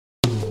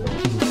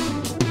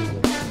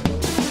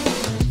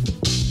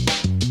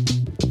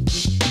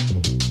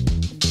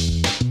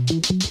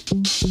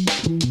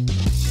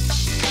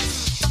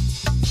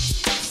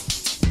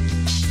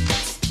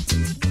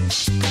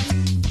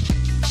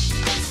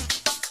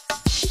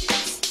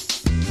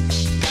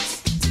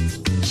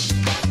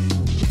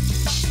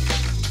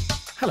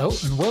Hello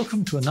and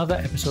welcome to another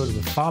episode of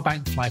the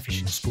Farbank Fly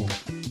Fishing School.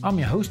 I'm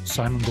your host,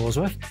 Simon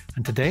Gorsworth,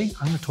 and today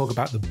I'm going to talk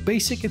about the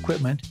basic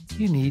equipment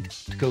you need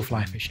to go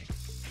fly fishing.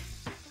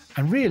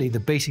 And really,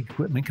 the basic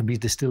equipment can be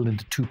distilled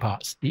into two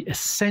parts: the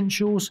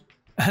essentials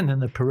and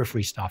then the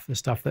periphery stuff, the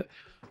stuff that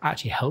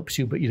actually helps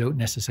you but you don't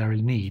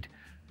necessarily need.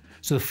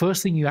 So the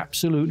first thing you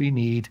absolutely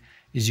need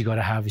is you got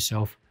to have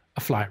yourself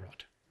a fly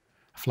rod.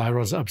 A fly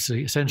rod is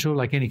absolutely essential.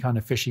 Like any kind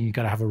of fishing, you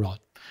got to have a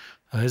rod.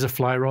 There's a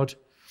fly rod.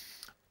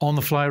 On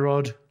the fly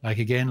rod, like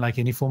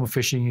any form of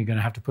fishing, you're going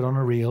to have to put on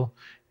a reel.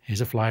 Here's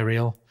a fly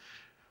reel.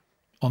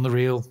 On the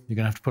reel, you're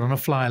going to have to put on a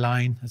fly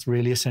line. That's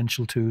really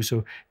essential too.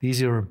 So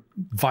these are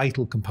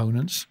vital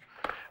components.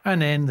 And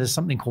then there's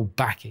something called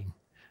backing.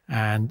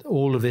 And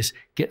all of this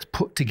gets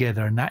put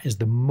together, and that is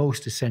the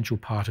most essential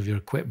part of your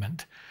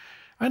equipment.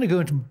 I'm going to go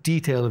into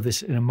detail of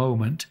this in a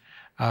moment,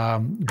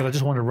 but I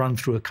just want to run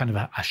through a kind of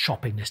a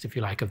shopping list, if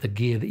you like, of the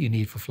gear that you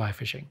need for fly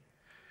fishing.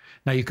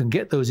 Now, you can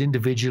get those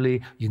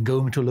individually. You can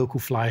go into a local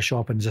fly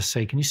shop and just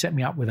say, can you set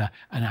me up with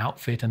an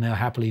outfit? And they'll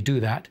happily do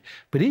that.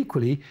 But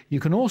equally,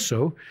 you can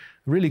also,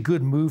 a really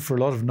good move for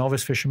a lot of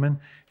novice fishermen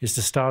is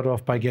to start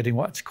off by getting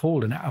what's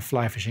called a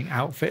fly fishing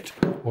outfit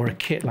or a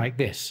kit like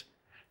this.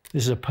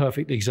 This is a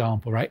perfect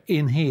example, right?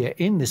 In here,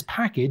 in this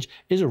package,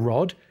 is a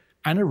rod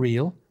and a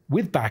reel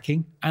with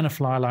backing and a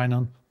fly line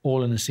on,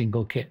 all in a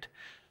single kit.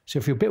 So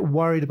if you're a bit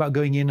worried about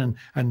going in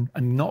and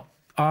not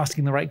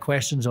asking the right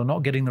questions or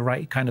not getting the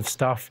right kind of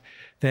stuff,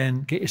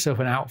 then get yourself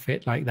an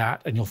outfit like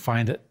that and you'll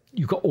find that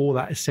you've got all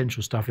that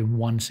essential stuff in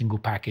one single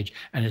package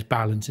and it's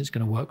balanced. It's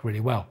going to work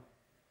really well.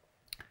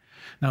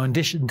 Now, in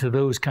addition to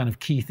those kind of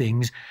key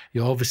things,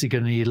 you're obviously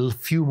going to need a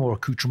few more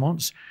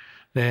accoutrements.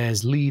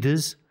 There's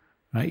leaders,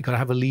 right? You've got to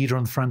have a leader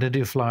on the front end of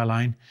your fly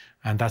line,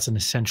 and that's an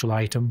essential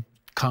item.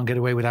 Can't get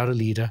away without a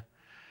leader.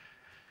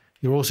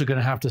 You're also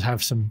going to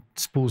have some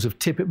spools of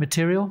tippet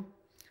material.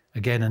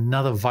 Again,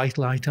 another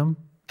vital item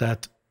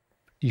that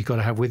you've got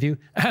to have with you.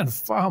 And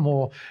far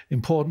more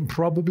important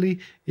probably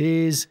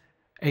is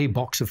a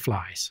box of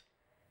flies.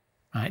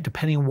 Right?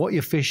 Depending on what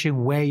you're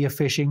fishing, where you're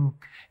fishing,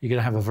 you're going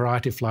to have a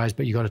variety of flies,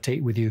 but you've got to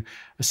take with you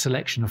a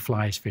selection of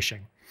flies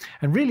fishing.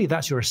 And really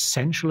that's your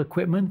essential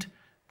equipment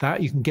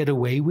that you can get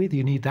away with.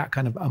 You need that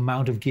kind of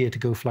amount of gear to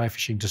go fly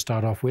fishing to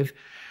start off with.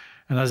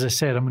 And as I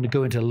said, I'm going to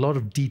go into a lot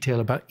of detail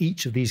about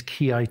each of these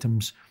key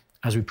items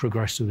as we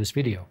progress through this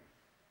video.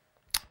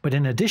 But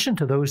in addition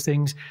to those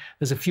things,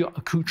 there's a few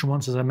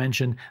accoutrements, as I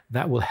mentioned,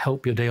 that will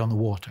help your day on the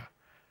water.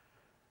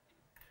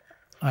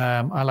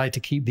 I like to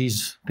keep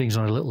these things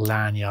on a little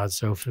lanyard.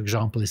 So, for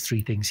example, there's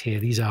three things here.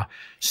 These are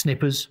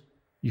snippers.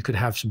 You could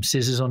have some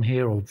scissors on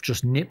here or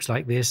just nips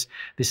like this.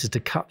 This is to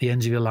cut the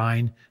ends of your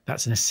line.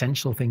 That's an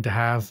essential thing to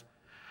have.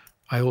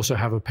 I also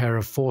have a pair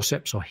of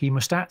forceps or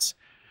hemostats.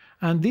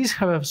 And these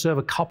serve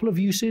a couple of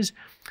uses.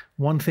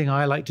 One thing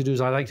I like to do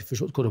is I like to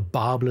fish what's called a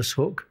barbless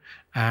hook.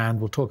 And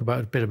we'll talk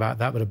a bit about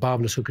that. But a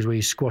barbless hook is where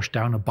you squash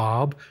down a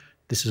barb.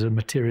 This is a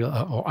material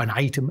or an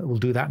item that will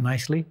do that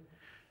nicely.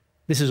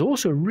 This is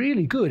also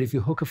really good if you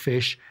hook a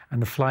fish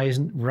and the fly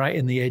isn't right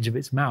in the edge of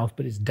its mouth,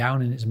 but it's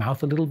down in its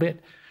mouth a little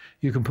bit.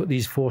 You can put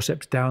these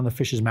forceps down the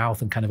fish's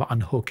mouth and kind of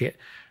unhook it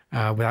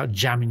without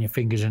jamming your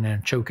fingers in there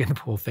and choking the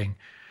poor thing.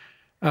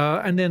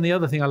 And then the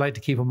other thing I like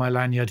to keep on my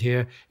lanyard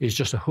here is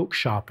just a hook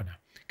sharpener,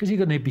 because you're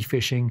going to be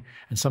fishing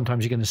and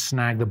sometimes you're going to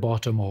snag the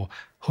bottom or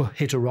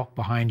hit a rock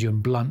behind you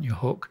and blunt your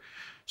hook.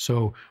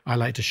 So I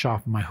like to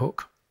sharpen my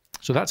hook.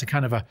 So that's a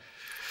kind of a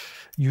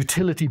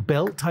utility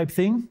belt type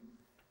thing.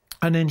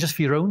 And then just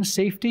for your own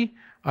safety,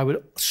 I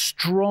would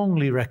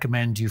strongly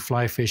recommend you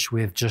fly fish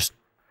with just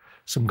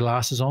some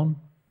glasses on.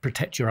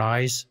 Protect your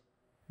eyes.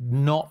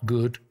 Not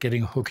good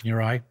getting a hook in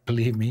your eye,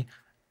 believe me.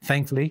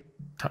 Thankfully,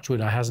 touch wood,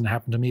 it hasn't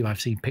happened to me, but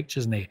I've seen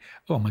pictures and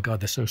oh my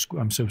God,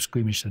 I'm so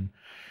squeamish. And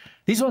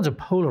these ones are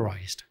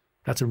polarized.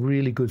 That's a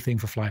really good thing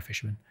for fly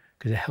fishermen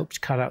because it helps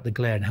cut out the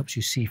glare and helps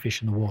you see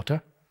fish in the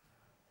water.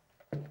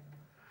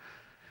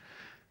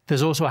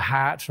 There's also a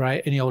hat,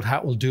 right? Any old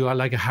hat will do. I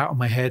like a hat on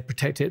my head,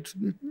 protect it.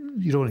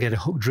 You don't want to get a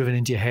hook driven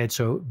into your head,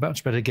 so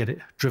much better get it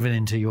driven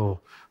into your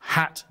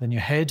hat than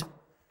your head.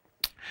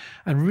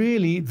 And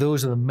really,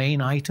 those are the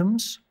main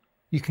items.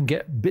 You can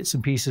get bits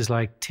and pieces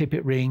like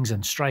tippet rings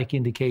and strike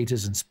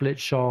indicators and split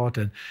shot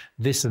and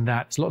this and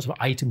that. There's lots of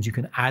items you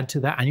can add to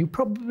that, and you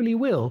probably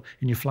will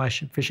in your fly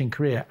fishing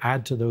career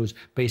add to those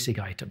basic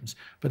items.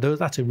 But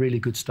that's a really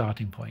good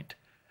starting point.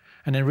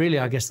 And then really,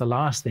 I guess the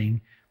last thing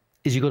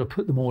is you've got to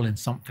put them all in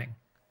something.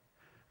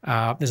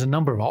 There's a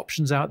number of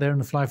options out there in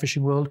the fly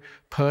fishing world.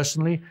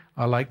 Personally,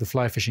 I like the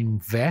fly fishing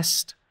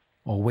vest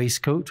or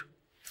waistcoat.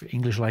 For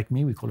English like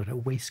me, we call it a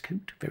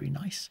waistcoat. Very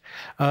nice.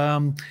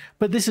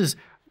 But this is,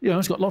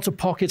 it's got lots of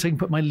pockets. I can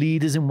put my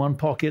leaders in one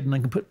pocket and I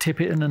can put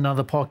tippet in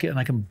another pocket and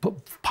I can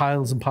put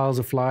piles and piles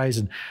of flies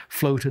and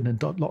floating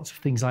and lots of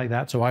things like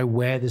that. So I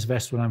wear this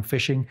vest when I'm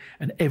fishing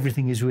and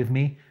everything is with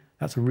me.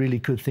 That's a really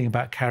good thing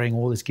about carrying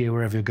all this gear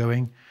wherever you're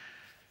going.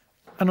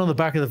 And on the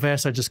back of the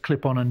vest, I just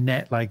clip on a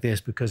net like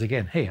this because,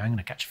 again, hey, I'm going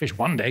to catch fish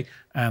one day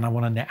and I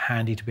want a net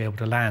handy to be able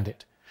to land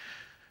it.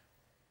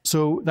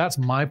 So that's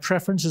my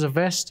preference as a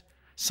vest.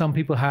 Some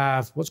people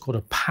have what's called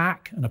a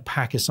pack, and a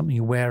pack is something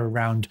you wear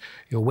around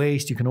your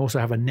waist. You can also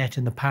have a net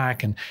in the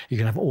pack, and you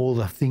can have all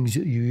the things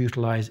that you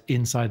utilize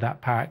inside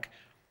that pack.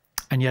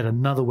 And yet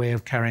another way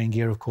of carrying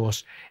gear, of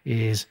course,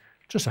 is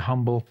just a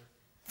humble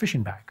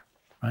fishing bag,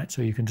 right?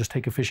 So you can just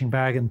take a fishing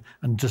bag and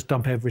just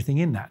dump everything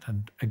in that,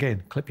 and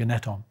again, clip your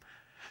net on.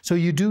 So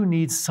you do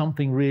need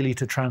something really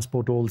to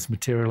transport all this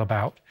material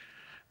about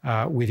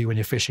with you when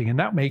you're fishing, and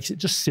that makes it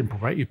just simple,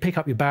 right? You pick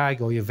up your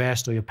bag or your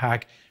vest or your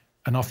pack,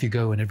 and off you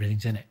go, and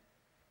everything's in it.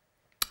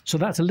 So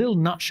that's a little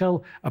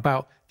nutshell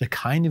about the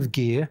kind of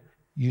gear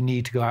you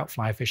need to go out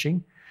fly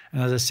fishing.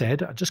 And as I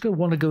said, I just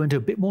want to go into a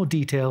bit more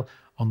detail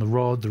on the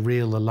rod, the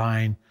reel, the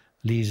line,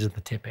 leaders, and the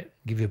tippet.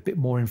 Give you a bit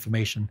more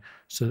information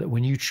so that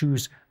when you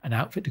choose an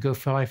outfit to go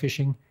fly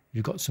fishing,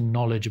 you've got some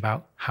knowledge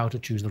about how to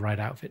choose the right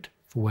outfit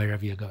for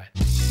wherever you're going.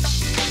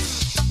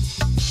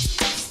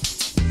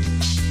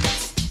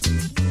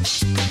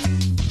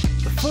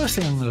 The first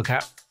thing I'm going to look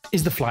at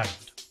is the fly rod.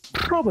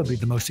 Probably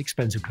the most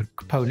expensive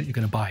component you're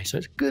going to buy. So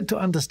it's good to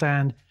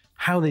understand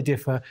how they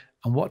differ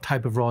and what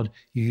type of rod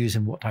you use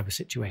in what type of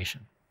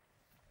situation.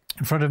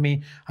 In front of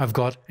me, I've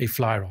got a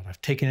fly rod.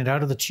 I've taken it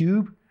out of the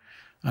tube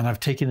and I've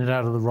taken it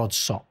out of the rod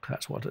sock.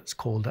 That's what it's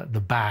called,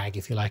 the bag,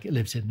 if you like, it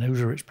lives in.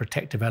 Those are its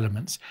protective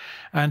elements.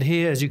 And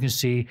here, as you can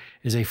see,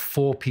 is a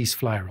 4-piece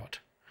fly rod.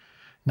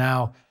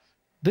 Now,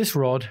 this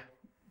rod,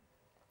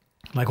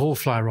 like all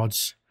fly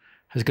rods,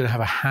 is going to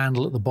have a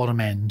handle at the bottom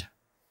end.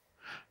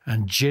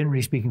 And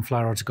generally speaking,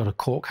 fly rods have got a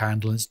cork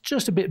handle, and it's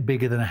just a bit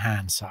bigger than a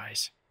hand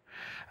size.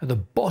 At the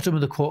bottom of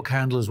the cork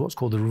handle is what's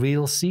called the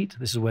reel seat.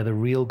 This is where the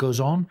reel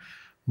goes on.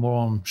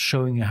 More on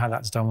showing you how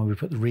that's done when we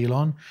put the reel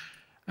on.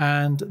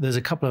 And there's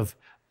a couple of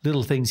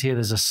little things here.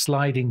 There's a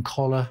sliding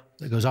collar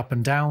that goes up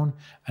and down,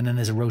 and then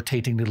there's a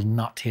rotating little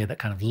nut here that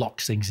kind of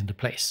locks things into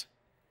place.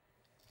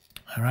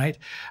 All right.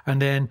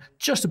 And then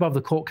just above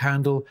the cork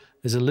handle,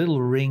 there's a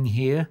little ring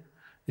here.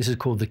 This is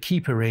called the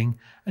keeper ring.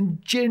 And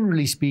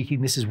generally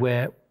speaking, this is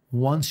where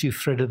once you've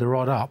threaded the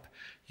rod up,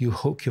 you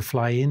hook your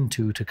fly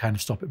into to kind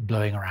of stop it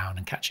blowing around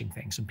and catching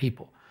things and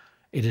people.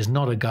 It is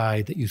not a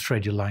guide that you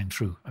thread your line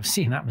through. I've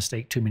seen that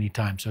mistake too many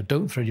times. So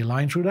don't thread your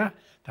line through that.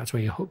 That's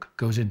where your hook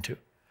goes into.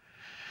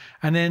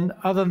 And then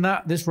other than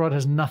that, this rod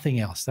has nothing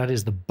else. That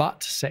is the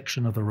butt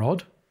section of the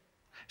rod.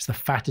 It's the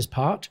fattest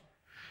part.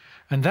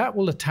 And that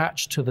will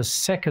attach to the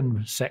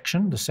second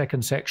section. The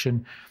second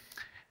section,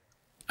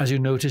 as you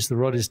notice, the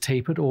rod is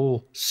tapered.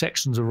 All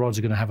sections of rods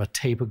are going to have a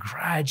taper,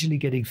 gradually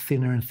getting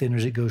thinner and thinner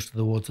as it goes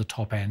towards the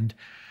top end.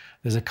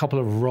 There's a couple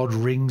of rod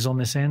rings on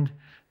this end.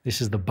 This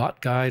is the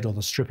butt guide or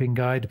the stripping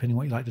guide, depending on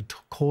what you like to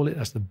call it.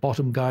 That's the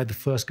bottom guide, the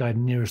first guide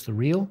nearest the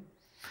reel.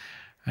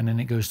 And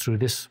then it goes through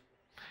this.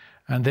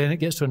 And then it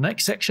gets to the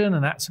next section,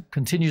 and that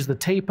continues the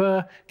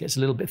taper, gets a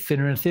little bit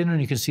thinner and thinner.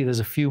 And you can see there's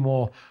a few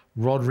more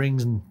rod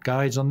rings and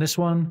guides on this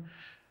one.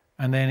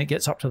 And then it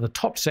gets up to the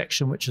top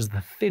section, which is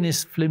the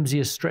thinnest,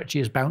 flimsiest,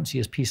 stretchiest,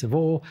 bounciest piece of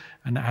all.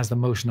 And that has the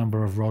most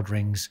number of rod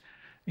rings,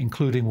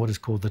 including what is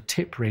called the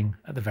tip ring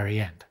at the very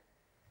end.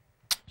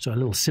 So a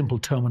little simple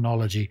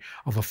terminology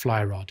of a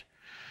fly rod.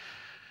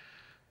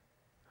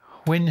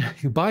 When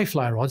you buy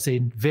fly rods, they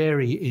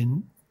vary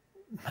in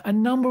a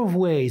number of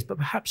ways, but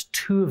perhaps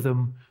 2 of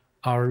them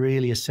are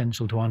really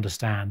essential to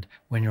understand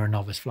when you're a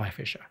novice fly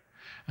fisher.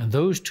 And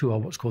those 2 are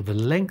what's called the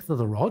length of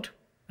the rod.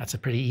 That's a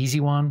pretty easy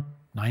one.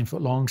 9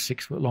 foot long,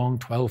 6 foot long,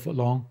 12 foot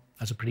long.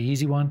 That's a pretty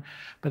easy one.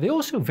 But they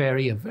also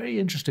vary a very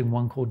interesting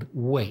one called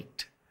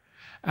weight.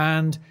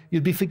 And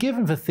you'd be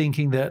forgiven for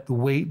thinking that the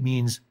weight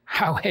means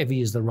how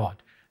heavy is the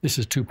rod. This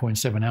is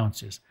 2.7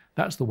 ounces.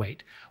 That's the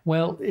weight.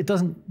 Well, it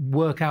doesn't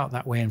work out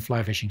that way in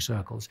fly fishing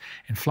circles.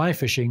 In fly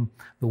fishing,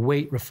 the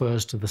weight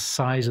refers to the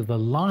size of the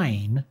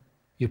line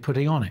you're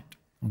putting on it.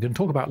 I'm going to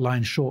talk about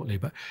lines shortly,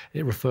 but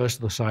it refers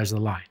to the size of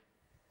the line.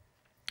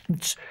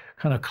 Let's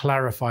kind of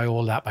clarify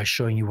all that by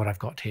showing you what I've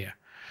got here.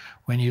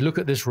 When you look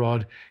at this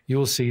rod,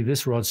 you'll see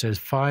this rod says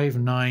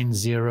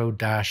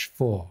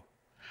 590-4.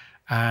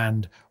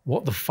 And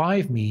what the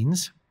 5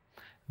 means,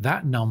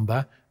 that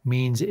number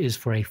means it is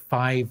for a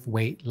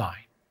 5-weight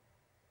line.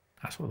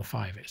 That's what the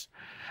 5 is.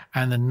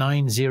 And the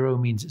 90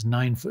 means it's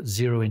 9 foot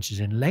 0 inches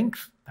in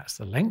length. That's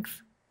the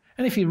length.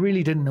 And if you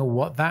really didn't know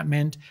what that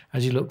meant,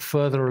 as you look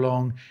further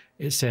along,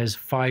 it says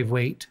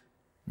 5-weight,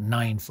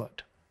 9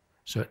 foot.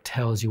 So it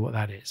tells you what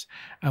that is.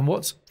 And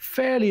what's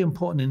fairly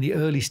important in the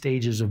early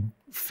stages of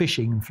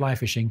fishing and fly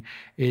fishing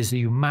is that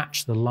you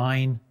match the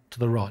line to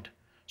the rod.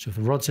 So if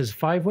the rod says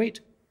 5-weight,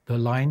 the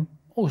line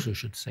also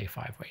should say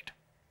 5-weight.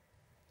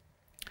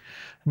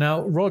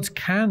 Now, rods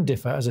can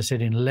differ, as I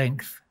said, in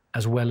length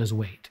as well as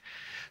weight.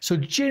 So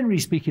generally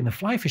speaking, in the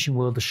fly fishing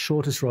world, the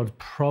shortest rod's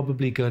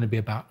probably going to be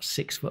about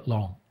 6 foot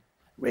long.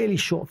 Really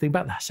short thing,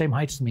 about the same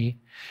height as me.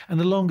 And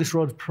the longest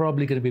rod's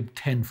probably going to be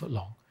 10 foot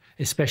long,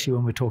 especially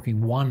when we're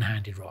talking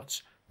one-handed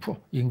rods.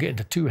 You can get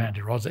into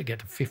two-handed rods that get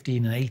to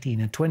 15 and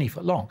 18 and 20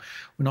 foot long.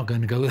 We're not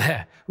going to go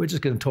there. We're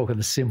just going to talk on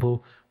the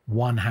simple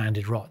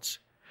one-handed rods.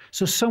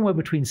 So somewhere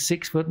between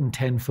 6 foot and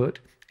 10 foot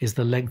is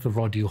the length of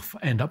rod you'll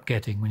end up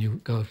getting when you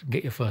go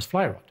get your first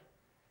fly rod.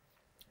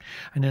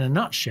 And in a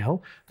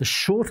nutshell, the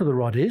shorter the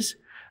rod is,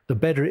 the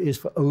better it is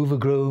for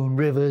overgrown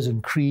rivers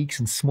and creeks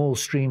and small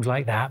streams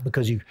like that,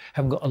 because you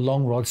haven't got a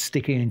long rod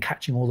sticking and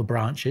catching all the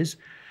branches.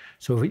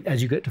 So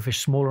as you get to fish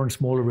smaller and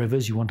smaller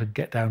rivers, you want to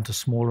get down to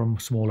smaller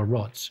and smaller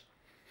rods.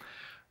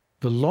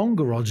 The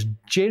longer rods,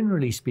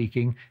 generally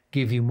speaking,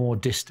 give you more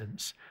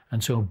distance.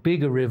 And so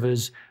bigger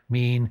rivers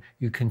mean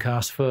you can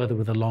cast further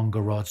with a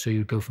longer rod. So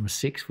you go from a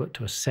 6 foot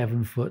to a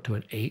 7 foot to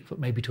an 8 foot,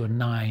 maybe to a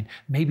 9,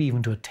 maybe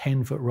even to a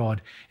 10-foot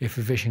rod if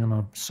you're fishing on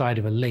the side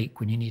of a lake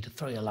when you need to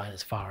throw your line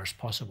as far as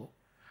possible.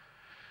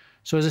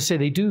 So as I say,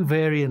 they do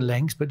vary in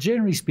lengths, but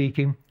generally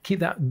speaking, keep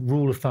that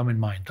rule of thumb in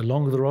mind. The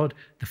longer the rod,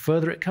 the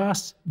further it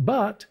casts,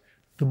 but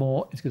the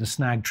more it's going to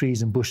snag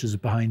trees and bushes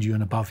behind you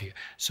and above you.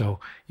 So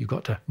you've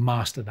got to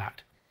master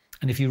that.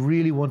 And if you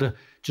really want to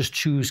just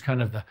choose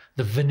kind of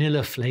the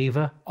vanilla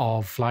flavor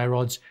of fly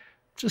rods,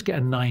 just get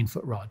a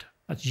 9-foot rod.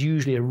 That's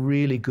usually a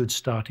really good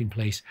starting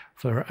place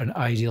for an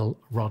ideal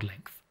rod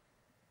length.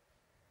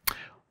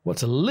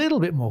 What's a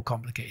little bit more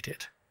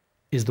complicated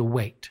is the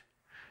weight.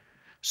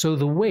 So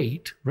the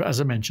weight,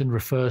 as I mentioned,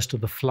 refers to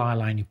the fly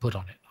line you put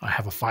on it. I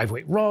have a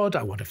 5-weight rod,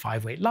 I want a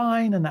 5-weight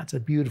line, and that's a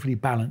beautifully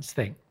balanced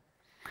thing.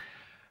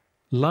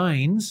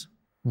 Lines,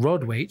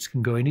 rod weights,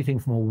 can go anything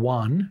from a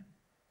 1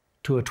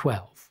 to a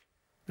 12.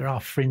 There are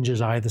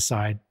fringes either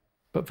side,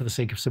 but for the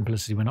sake of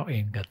simplicity, we're not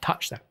even going to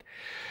touch that.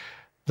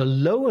 The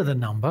lower the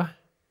number,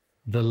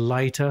 the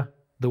lighter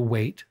the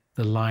weight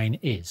the line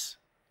is.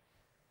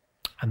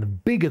 And the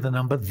bigger the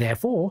number,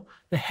 therefore,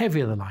 the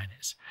heavier the line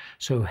is.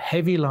 So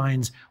heavy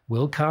lines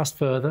will cast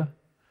further.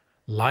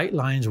 Light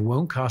lines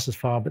won't cast as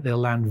far, but they'll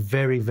land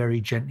very, very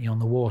gently on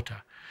the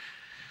water.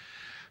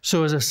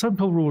 So as a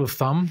simple rule of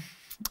thumb,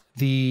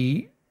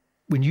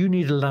 when you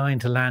need a line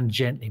to land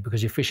gently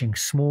because you're fishing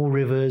small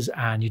rivers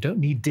and you don't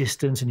need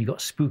distance and you've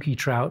got spooky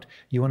trout,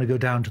 you want to go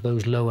down to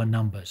those lower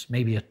numbers,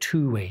 maybe a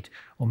 2-weight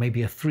or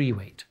maybe a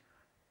 3-weight.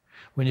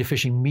 When you're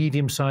fishing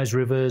medium-sized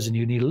rivers and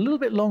you need a little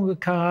bit longer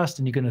cast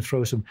and you're going to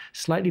throw some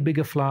slightly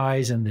bigger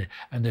flies and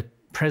the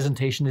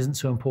presentation isn't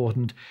so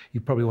important, you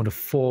probably want a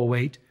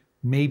 4-weight,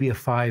 maybe a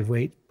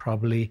 5-weight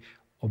probably,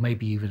 or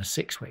maybe even a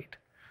 6-weight.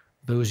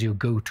 Those are your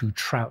go-to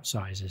trout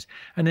sizes.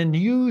 And then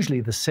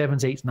usually the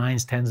 7s, 8s,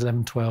 9s, 10s,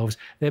 11s, 12s,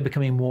 they're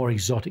becoming more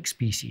exotic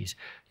species.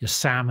 Your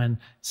salmon,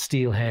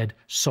 steelhead,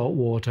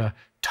 saltwater,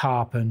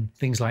 tarpon,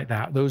 things like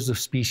that. Those are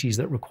species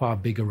that require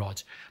bigger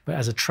rods. But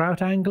as a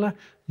trout angler,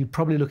 you're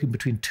probably looking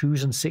between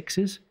 2s and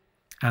 6s.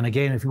 And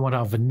again, if you want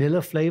our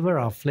vanilla flavor,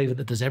 our flavor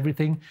that does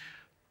everything,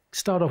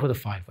 start off with a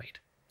 5-weight.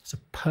 It's a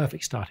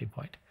perfect starting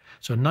point.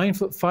 So a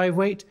 9-foot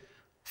 5-weight,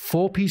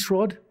 4-piece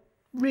rod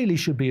really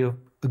should be a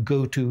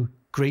go-to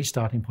great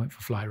starting point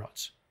for fly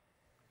rods.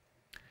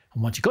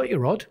 And once you've got your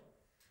rod,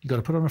 you've got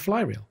to put on a fly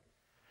reel.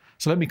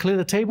 So let me clear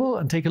the table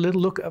and take a little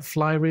look at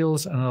fly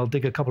reels, and I'll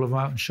dig a couple of them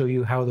out and show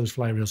you how those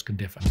fly reels can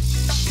differ.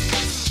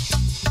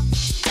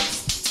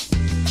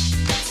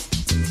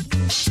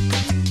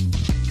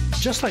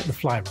 Just like the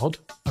fly rod,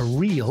 a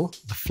reel,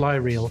 the fly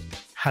reel,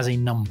 has a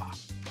number.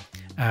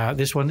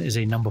 This one is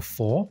a number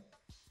 4.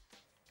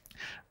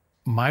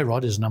 My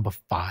rod is number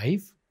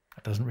 5.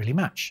 That doesn't really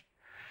match.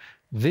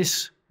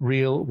 This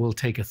reel will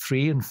take a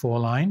 3 and 4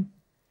 line.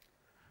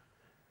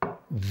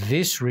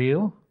 This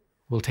reel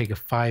will take a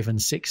 5 and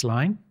 6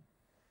 line.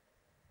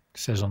 It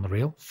says on the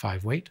reel,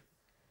 5-weight.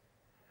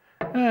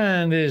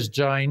 And this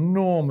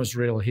ginormous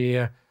reel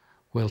here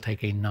will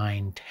take a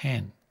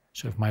 9-10.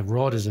 So if my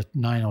rod is a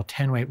 9 or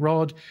 10-weight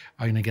rod,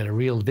 I'm going to get a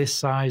reel this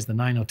size, the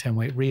 9 or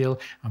 10-weight reel.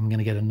 I'm going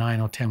to get a 9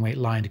 or 10-weight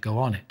line to go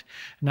on it.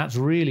 And that's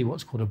really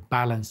what's called a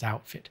balanced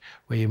outfit,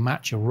 where you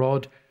match your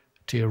rod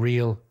to your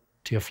reel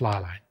to your fly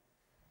line.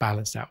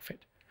 Balanced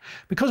outfit.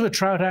 Because we're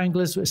trout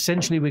anglers,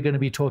 essentially we're going to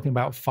be talking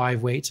about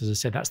 5 weights. As I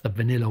said, that's the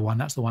vanilla one.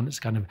 That's the one that's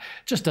kind of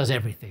just does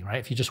everything, right?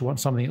 If you just want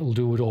something that will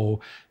do it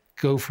all,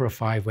 go for a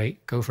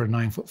 5-weight, go for a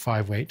 9-foot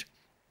 5-weight.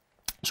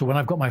 So when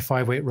I've got my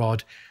 5-weight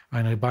rod,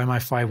 I'm going to buy my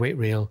 5-weight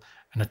reel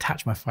and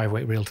attach my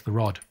 5-weight reel to the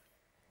rod.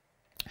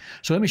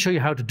 So let me show you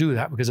how to do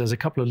that, because there's a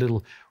couple of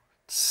little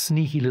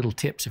sneaky little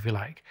tips, if you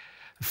like.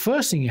 The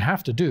first thing you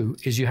have to do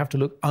is you have to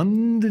look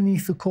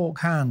underneath the cork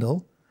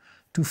handle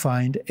to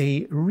find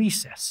a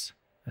recess.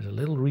 There's a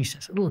little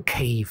recess, a little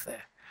cave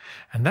there.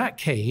 And that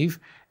cave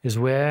is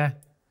where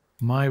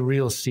my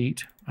reel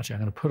seat, actually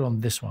I'm going to put on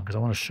this one because I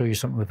want to show you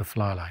something with the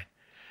fly line,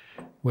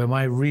 where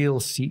my reel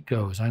seat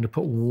goes. I'm going to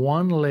put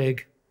one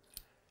leg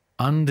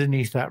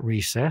underneath that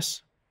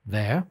recess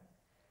there.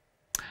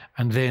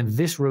 And then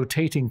this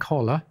rotating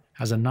collar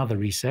has another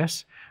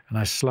recess, and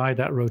I slide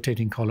that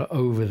rotating collar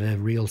over the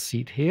reel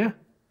seat here.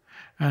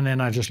 And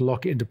then I just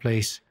lock it into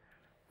place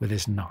with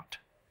this nut.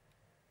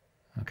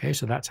 Okay,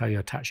 so that's how you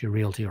attach your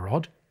reel to your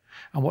rod.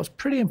 And what's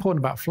pretty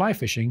important about fly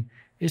fishing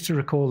is to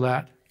recall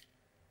that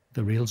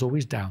the reel's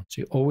always down.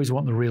 So you always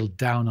want the reel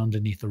down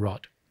underneath the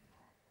rod.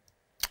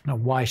 Now,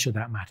 why should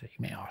that matter, you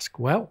may ask?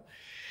 Well,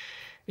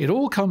 it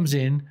all comes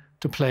in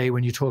to play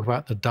when you talk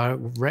about the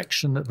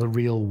direction that the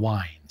reel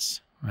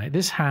winds. Right?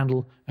 This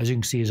handle, as you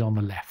can see, is on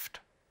the left.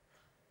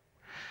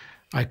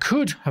 I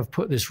could have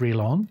put this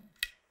reel on.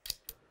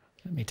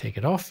 let me take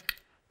it off,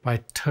 by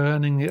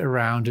turning it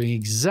around, doing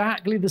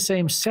exactly the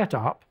same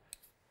setup,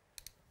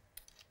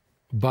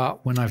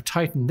 but when I've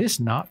tightened this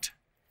nut,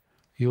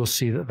 you'll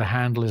see that the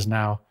handle is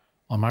now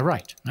on my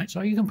right.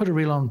 So you can put a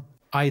reel on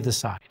either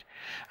side.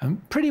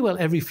 And pretty well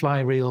every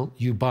fly reel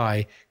you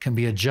buy can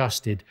be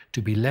adjusted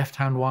to be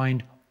left-hand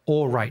wind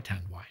or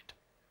right-hand wind.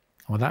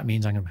 And what that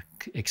means, I'm going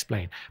to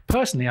explain.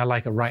 Personally, I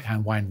like a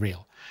right-hand wind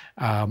reel.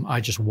 I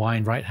just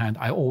wind right hand.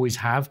 I always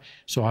have.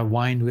 So I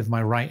wind with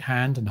my right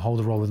hand and hold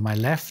the rod with my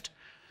left.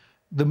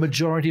 The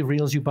majority of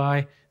reels you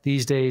buy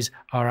these days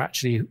are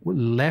actually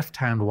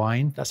left-hand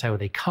wind. That's how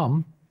they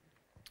come.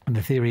 And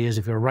the theory is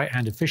if you're a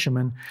right-handed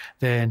fisherman,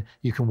 then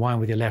you can wind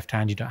with your left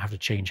hand. You don't have to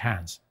change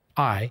hands.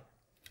 I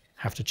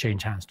have to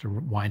change hands to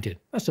wind in.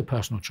 That's a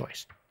personal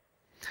choice.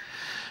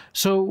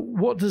 So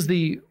what does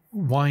the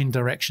wind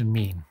direction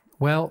mean?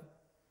 Well,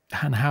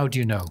 and how do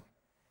you know?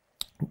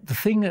 The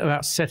thing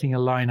about setting a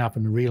line up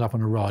and a reel up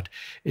on a rod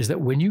is that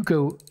when you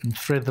go and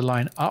thread the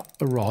line up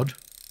a rod,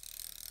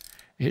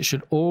 it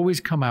should always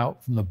come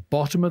out from the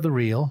bottom of the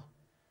reel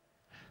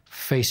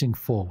facing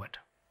forward,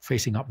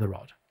 facing up the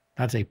rod.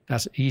 That's an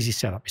easy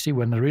setup. You see,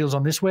 when the reel's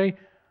on this way,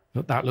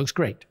 that looks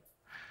great.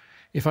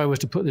 If I was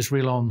to put this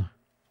reel on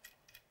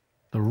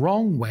the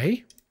wrong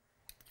way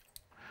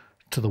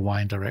to the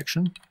wind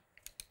direction,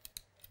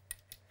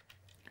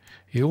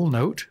 you'll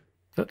note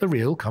that the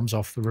reel comes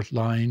off the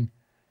line,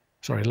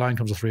 line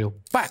comes off the reel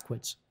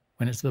backwards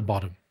when it's at the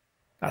bottom.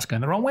 That's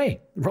going the wrong way.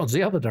 The rod's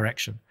the other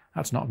direction.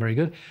 That's not very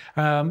good.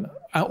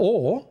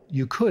 Or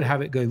you could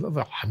have it go,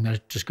 well, I'm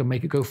just going to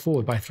make it go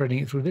forward by threading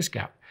it through this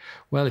gap.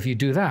 Well, if you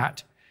do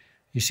that,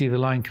 you see the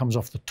line comes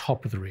off the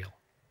top of the reel.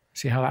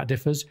 See how that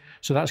differs?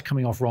 So that's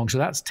coming off wrong. So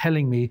that's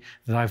telling me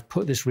that I've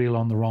put this reel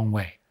on the wrong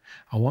way.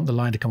 I want the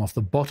line to come off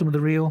the bottom of the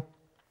reel,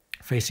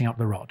 facing up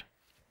the rod.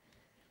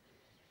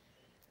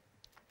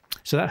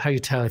 So that's how you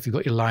tell if you've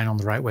got your line on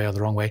the right way or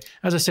the wrong way.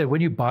 As I said,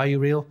 when you buy your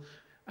reel,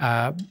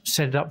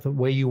 set it up the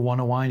way you want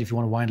to wind. If you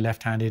want to wind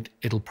left-handed,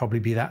 it'll probably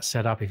be that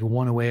setup. If you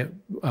want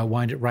to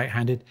wind it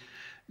right-handed,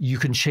 you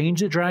can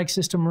change the drag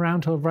system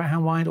around to a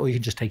right-hand wind, or you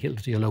can just take it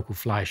to your local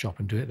fly shop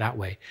and do it that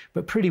way.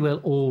 But pretty well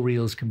all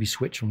reels can be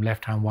switched from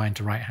left-hand wind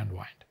to right-hand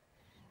wind.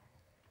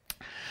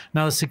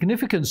 Now, the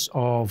significance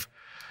of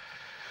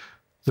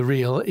the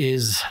reel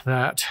is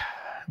that,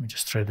 let me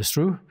just thread this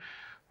through,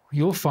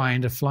 you'll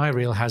find a fly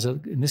reel has,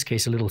 in this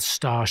case, a little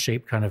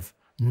star-shaped kind of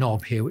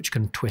knob here which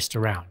can twist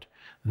around.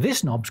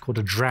 This knob's called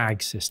a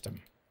drag system.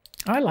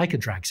 I like a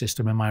drag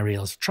system in my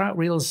reels. Trout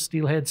reels,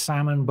 steelhead,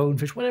 salmon,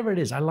 bonefish, whatever it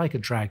is, I like a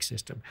drag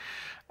system.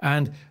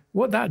 And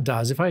what that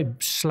does, if I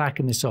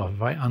slacken this off,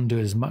 if I undo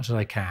it as much as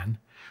I can,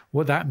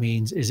 what that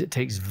means is it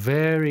takes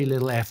very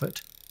little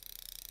effort.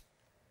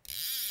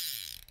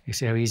 You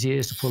see how easy it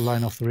is to pull a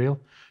line off the reel?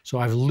 So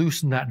I've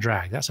loosened that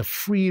drag. That's a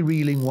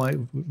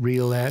free-reeling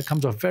reel there. It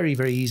comes off very,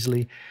 very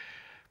easily.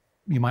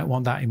 You might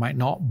want that, you might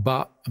not,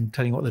 but I'm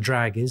telling you what the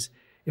drag is.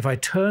 If I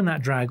turn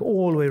that drag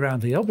all the way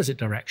around to the opposite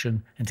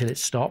direction until it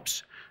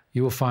stops,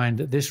 you will find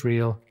that this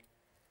reel,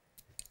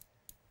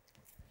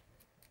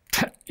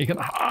 you can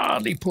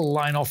hardly pull a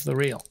line off the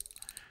reel.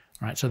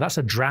 All right, so that's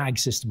a drag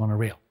system on a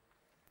reel.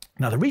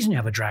 Now, the reason you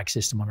have a drag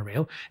system on a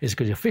reel is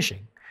because you're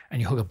fishing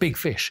and you hook a big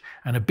fish,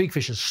 and a big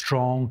fish is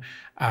strong,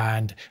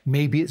 and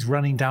maybe it's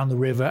running down the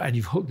river and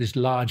you've hooked this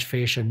large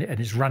fish and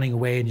it's running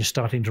away and you're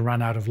starting to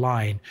run out of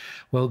line.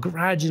 Well,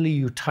 gradually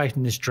you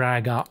tighten this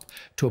drag up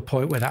to a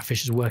point where that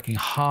fish is working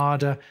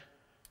harder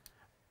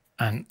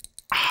and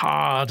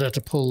harder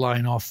to pull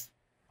line off.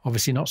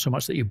 Obviously not so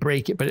much that you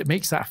break it, but it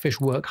makes that fish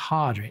work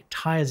harder. It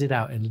tires it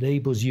out and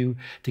enables you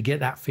to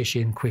get that fish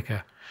in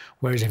quicker.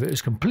 Whereas if it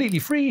was completely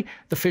free,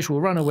 the fish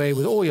will run away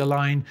with all your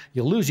line,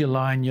 you'll lose your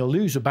line, you'll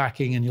lose your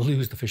backing, and you'll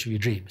lose the fish of your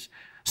dreams.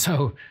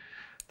 So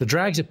the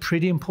drag's a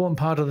pretty important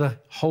part of the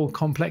whole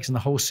complex and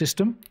the whole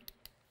system.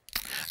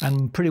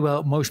 And pretty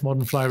well most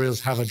modern fly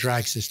reels have a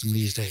drag system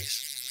these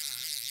days.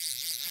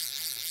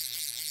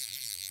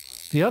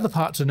 The other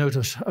part to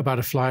notice about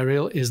a fly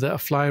reel is that a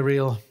fly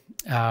reel,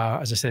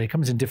 as I said, it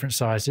comes in different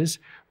sizes.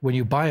 When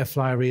you buy a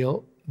fly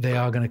reel, they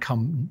are going to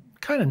come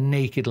kind of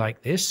naked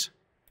like this.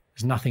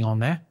 There's nothing on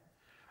there.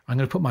 I'm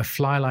going to put my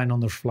fly line on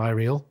the fly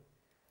reel.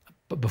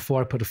 But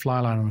before I put a fly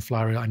line on the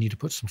fly reel, I need to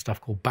put some stuff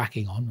called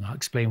backing on, and I'll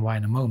explain why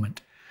in a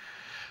moment.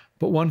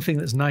 But one thing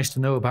that's nice to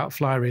know about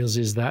fly reels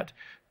is that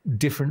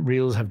different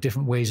reels have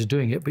different ways of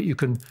doing it, but you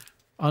can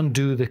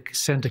undo the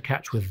center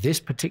catch with this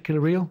particular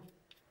reel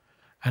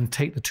and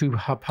take the two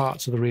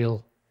parts of the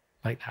reel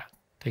like that,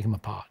 take them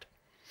apart.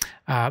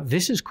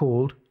 This is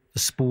called the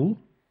spool,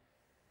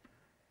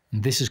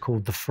 and this is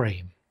called the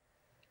frame.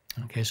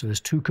 Okay, so there's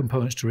two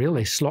components to reel.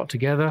 They slot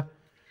together,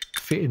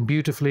 fit in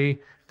beautifully.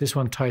 This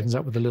one tightens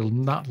up with a little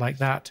nut like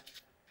that,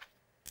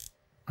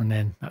 and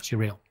then that's your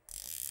reel.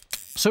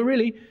 So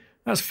really,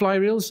 that's fly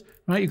reels,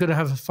 right? You've got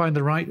to find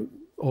the right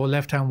or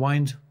left-hand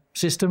wind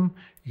system.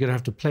 You're going to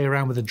have to play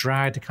around with the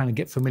drag to kind of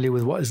get familiar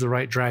with what is the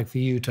right drag for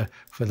you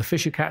for the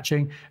fish you're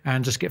catching,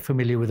 and just get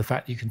familiar with the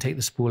fact that you can take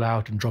the spool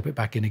out and drop it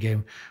back in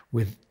again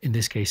with, in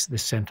this case,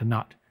 this center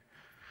nut.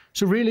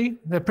 So really,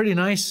 they're pretty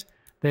nice.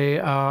 They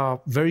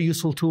are very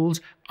useful tools.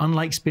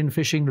 Unlike spin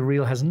fishing, the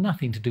reel has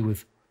nothing to do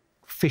with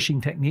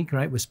fishing technique,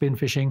 right? With spin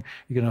fishing,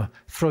 you're going to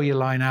throw your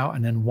line out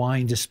and then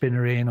wind your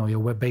spinner in or your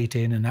web bait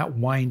in, and that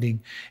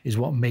winding is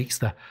what makes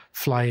the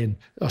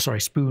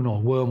spoon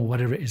or worm or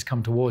whatever it is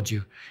come towards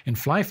you. In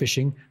fly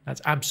fishing,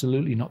 that's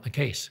absolutely not the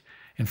case.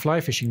 In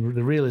fly fishing,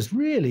 the reel is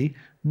really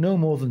no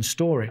more than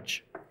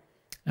storage.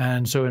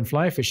 And so in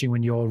fly fishing,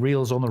 when your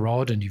reel's on the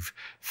rod and you've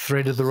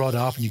threaded the rod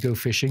up and you go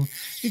fishing,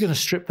 you're going to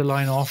strip the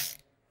line off,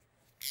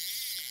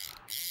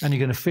 and you're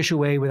going to fish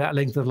away with that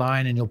length of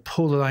line, and you'll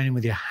pull the line in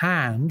with your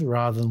hand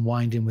rather than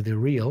wind in with your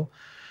reel.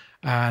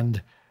 And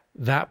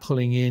that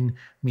pulling in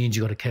means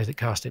you've got to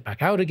cast it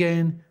back out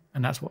again,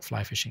 and that's what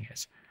fly fishing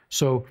is.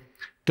 So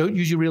don't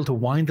use your reel to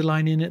wind the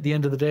line in at the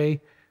end of the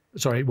day.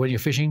 Sorry, when you're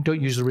fishing, don't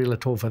use the reel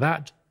at all for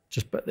that.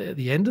 But at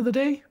the end of the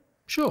day,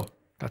 sure,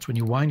 that's when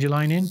you wind your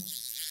line in,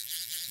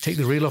 take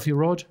the reel off your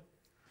rod,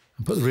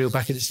 and put the reel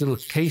back in its little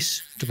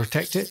case to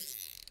protect it.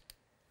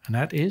 And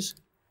that is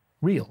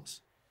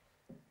reels.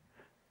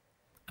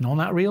 And on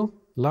that reel,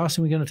 last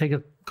thing we're going to take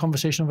a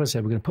conversation of, as I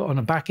said, we're going to put on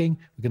a backing,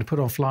 we're going to put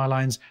on fly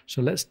lines.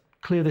 So let's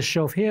clear this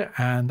shelf here,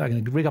 and I'm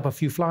going to rig up a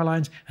few fly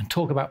lines and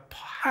talk about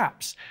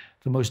perhaps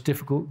the most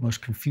difficult,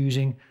 most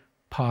confusing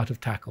part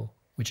of tackle,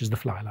 which is the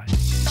fly line.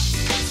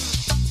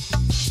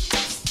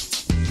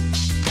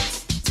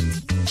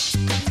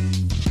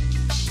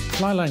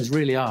 Fly lines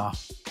really are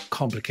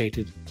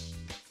complicated,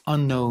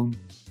 unknown,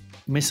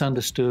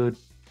 misunderstood,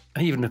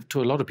 and even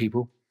to a lot of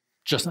people,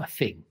 just a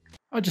thing.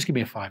 Oh, just give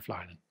me a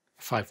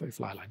 5-foot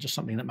fly line, just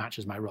something that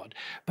matches my rod.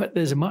 But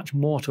there's much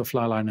more to a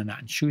fly line than that,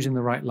 and choosing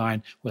the right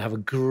line will have a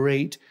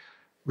great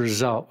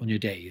result on your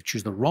day. You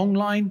choose the wrong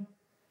line,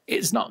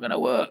 it's not going to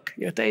work.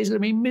 Your day is going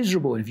to be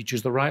miserable. And if you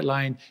choose the right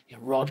line, your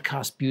rod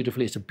casts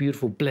beautifully. It's a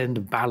beautiful blend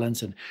of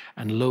balance and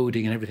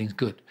loading, and everything's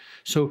good.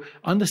 So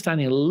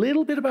understanding a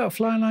little bit about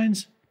fly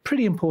lines,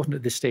 pretty important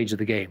at this stage of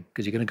the game,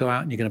 because you're going to go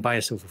out and you're going to buy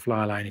yourself a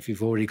fly line if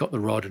you've already got the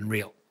rod and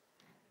reel.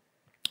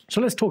 So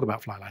let's talk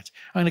about fly lines.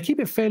 I'm going to keep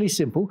it fairly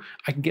simple.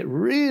 I can get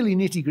really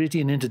nitty-gritty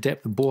and into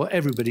depth and bore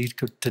everybody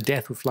to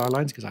death with fly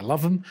lines because I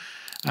love them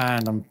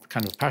and I'm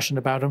kind of passionate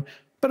about them.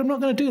 But I'm not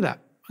going to do that.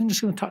 I'm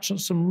just going to touch on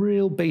some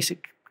real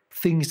basic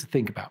things to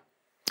think about.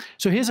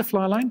 So here's a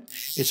fly line.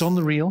 It's on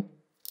the reel.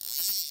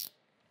 It's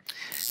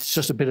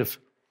just a bit of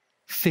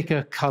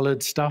thicker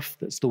colored stuff.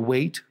 That's the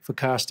weight for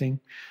casting,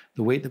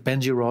 the weight that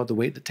bends your rod, the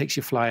weight that takes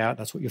your fly out.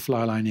 That's what your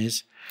fly line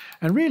is.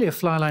 And really a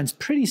fly line's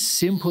pretty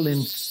simple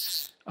in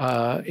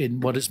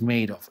what it's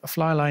made of. A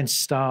fly line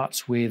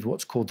starts with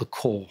what's called the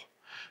core.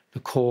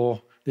 The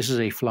core, this is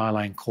a fly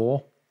line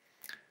core.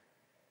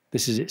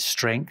 This is its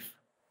strength.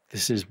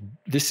 This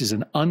is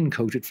an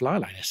uncoated fly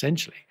line,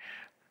 essentially.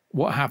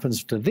 What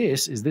happens to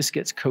this is this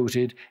gets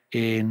coated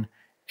in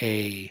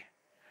a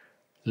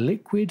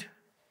liquid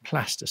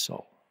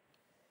plastisol.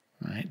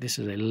 Right? This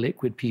is a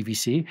liquid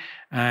PVC,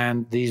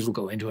 and these will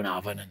go into an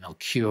oven and they'll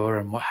cure,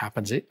 and what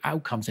happens,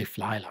 out comes a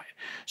fly line.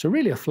 So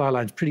really a fly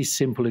line is pretty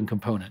simple in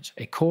components,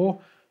 a core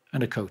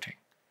and a coating.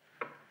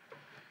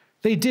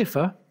 They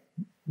differ,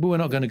 but we're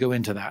not going to go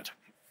into that.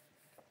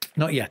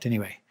 Not yet,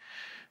 anyway.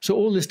 So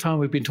all this time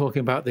we've been talking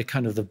about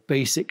the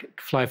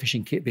basic fly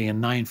fishing kit being a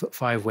 9-foot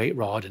 5-weight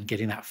rod and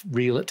getting that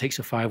reel that takes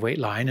a 5-weight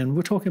line, and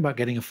we're talking about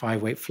getting a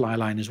 5-weight fly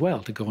line as well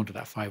to go onto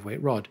that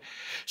 5-weight rod.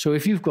 So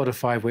if you've got a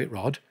 5-weight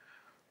rod,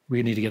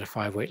 we need to get a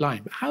 5-weight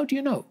line. But how do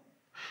you know?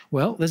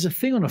 Well, there's a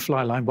thing on a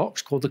fly line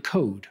box called the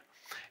code.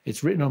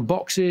 It's written on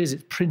boxes,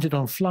 it's printed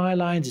on fly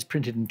lines, it's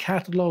printed in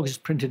catalogs, it's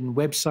printed in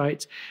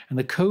websites. And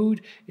the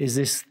code is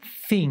this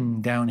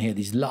thing down here,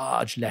 these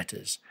large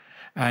letters.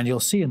 And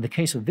you'll see in the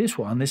case of this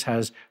one, this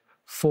has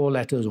 4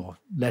 letters or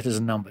letters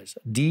and numbers,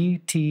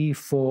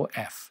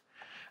 DT4F.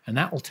 And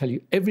that will tell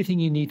you everything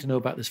you need to know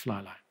about this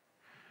fly line.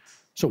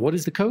 So what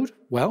is the code?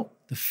 Well,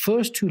 the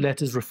first 2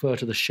 letters refer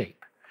to the shape.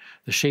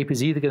 The shape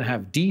is either going to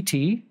have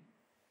DT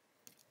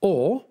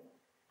or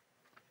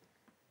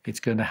it's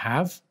going to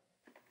have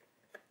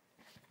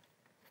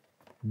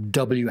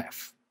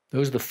WF.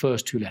 Those are the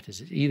first 2 letters.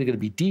 It's either going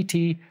to be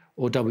DT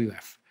or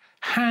WF.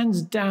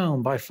 Hands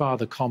down, by far,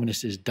 the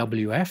commonest is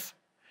WF.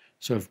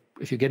 So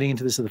if you're getting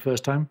into this for the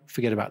first time,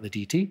 forget about the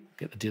DT,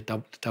 get the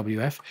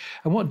WF.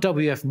 And what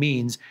WF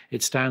means,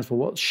 it stands for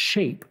what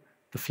shape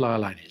the fly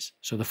line is.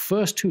 So the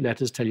first 2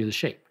 letters tell you the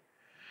shape.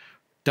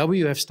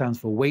 WF stands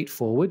for weight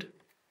forward.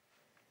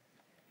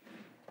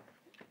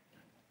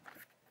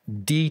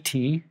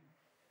 DT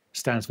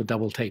stands for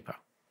double taper.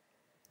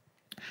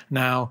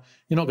 Now,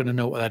 you're not going to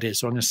know what that is,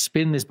 so I'm going to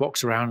spin this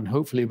box around and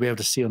hopefully we'll be able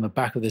to see on the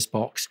back of this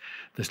box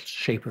the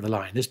shape of the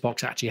line. This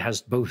box actually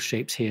has both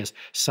shapes here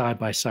side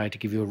by side to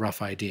give you a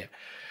rough idea.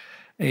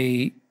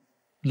 A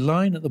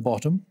line at the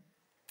bottom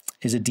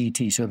is a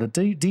DT. So the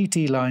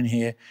DT line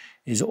here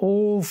is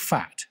all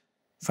fat.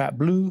 Fat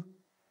blue,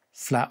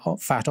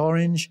 fat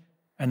orange,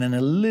 and then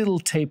a little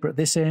taper at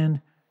this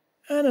end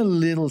and a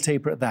little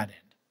taper at that end.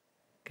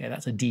 Okay,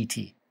 that's a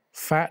DT.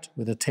 Fat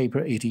with a taper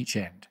at each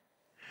end.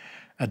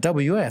 A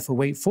WF, a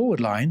weight forward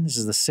line, this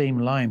is the same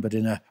line but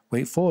in a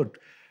weight forward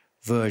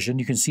version,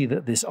 you can see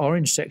that this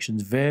orange section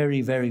is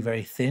very, very,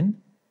 very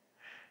thin.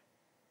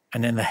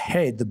 And then the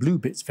head, the blue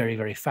bit's very,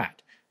 very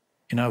fat.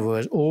 In other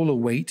words, all the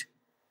weight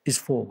is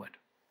forward.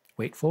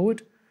 Weight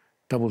forward,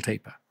 double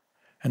taper.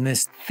 And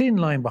this thin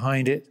line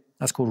behind it,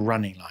 that's called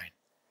running line.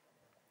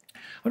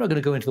 We're not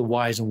going to go into the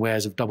whys and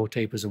wheres of double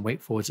tapers and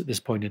weight forwards at this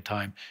point in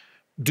time.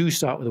 Do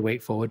start with a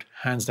weight forward.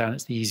 Hands down,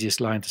 it's the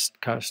easiest line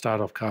to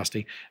start off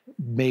casting.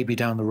 Maybe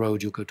down the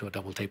road, you'll go to a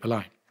double taper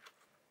line.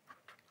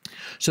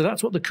 So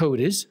that's what the code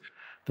is.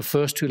 The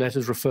first two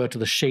letters refer to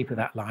the shape of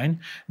that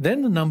line.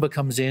 Then the number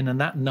comes in, and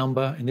that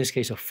number, in this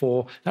case a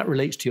 4, that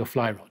relates to your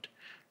fly rod.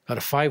 Got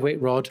a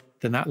 5-weight rod,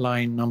 then that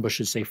line number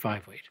should say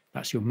 5-weight.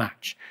 That's your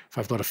match. If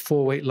I've got a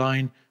 4-weight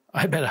line,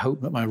 I better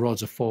hope that my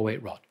rod's a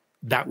 4-weight rod.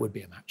 That would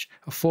be a match.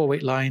 A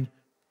 4-weight line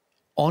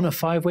on a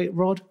 5-weight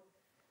rod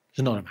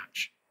is not a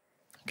match.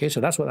 Okay,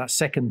 so that's what that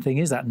second thing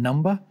is, that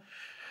number.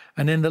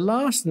 And then the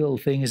last little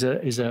thing is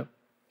a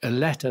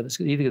letter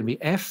that's either going to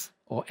be F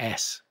or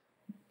S,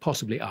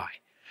 possibly I.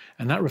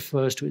 And that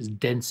refers to its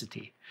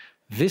density.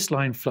 This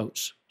line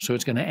floats, so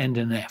it's going to end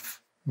in an F.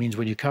 It means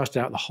when you cast it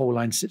out, the whole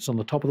line sits on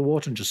the top of the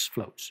water and just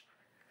floats.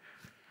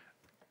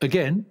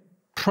 Again,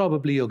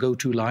 probably your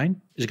go-to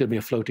line is going to be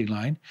a floating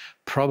line.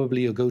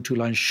 Probably your go-to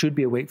line should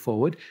be a weight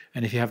forward.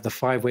 And if you have the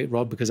 5-weight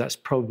rod, because that's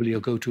probably your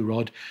go-to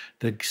rod,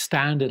 the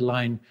standard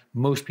line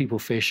most people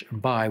fish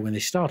and buy when they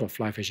start off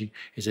fly fishing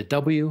is a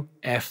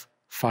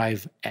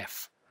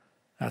WF5F.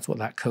 That's what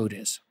that code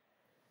is.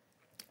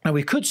 Now,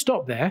 we could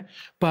stop there,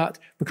 but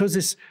because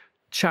this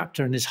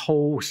chapter and this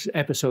whole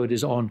episode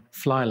is on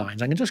fly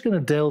lines, I'm just going to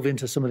delve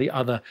into some of the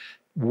other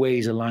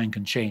ways a line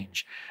can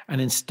change. And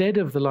instead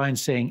of the line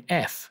saying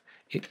F,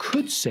 it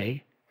could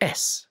say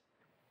S.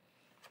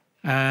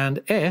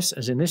 And S,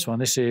 as in this one,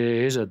 this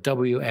is a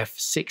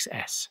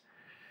WF6S.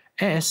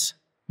 S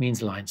means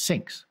the line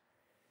sinks.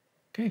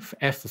 Okay,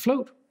 F for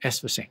float, S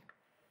for sink.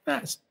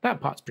 That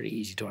part's pretty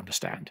easy to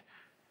understand.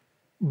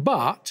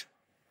 But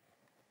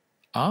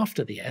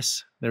after the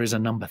S, there is a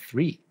number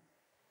 3.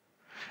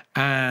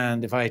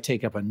 And if I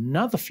take up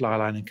another fly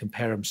line and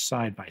compare them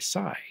side by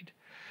side,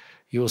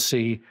 you'll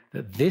see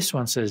that this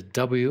one says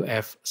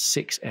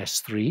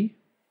WF6S3,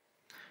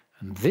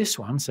 and this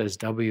one says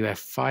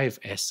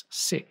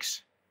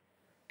WF5S6.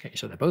 Okay,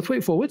 so they're both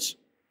weight forwards.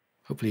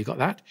 Hopefully you got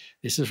that.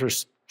 This is for a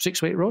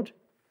 6-weight rod.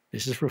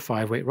 This is for a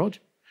 5-weight rod.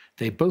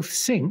 They both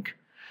sink,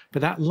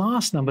 but that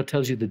last number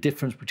tells you the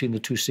difference between the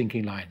two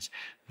sinking lines.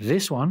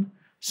 This one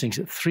sinks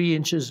at 3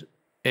 inches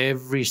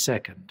every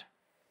second.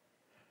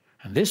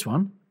 And this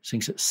one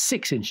sinks at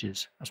 6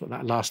 inches. That's what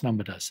that last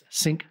number does.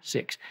 Sink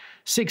 6.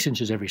 6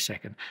 inches every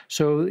second.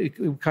 So it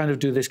kind of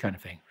do this kind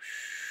of thing.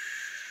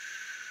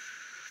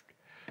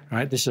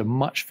 Right? This is a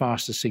much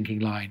faster sinking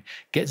line.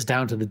 Gets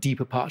down to the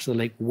deeper parts of the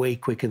lake way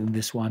quicker than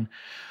this one.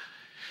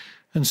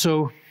 And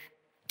so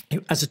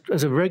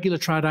as a regular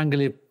trout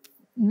angler, you're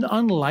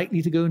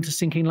unlikely to go into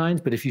sinking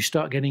lines, but if you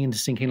start getting into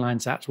sinking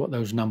lines, that's what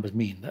those numbers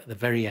mean. At the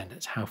very end,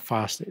 it's how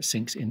fast it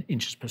sinks in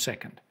inches per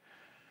second.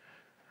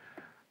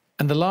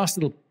 And the last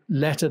little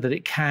letter that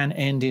it can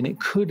end in, it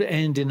could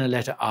end in a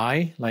letter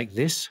I, like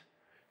this.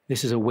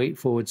 This is a weight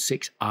forward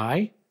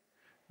 6I.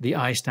 The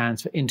I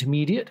stands for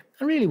intermediate.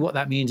 And really what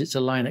that means, it's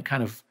a line that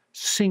kind of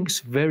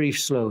sinks very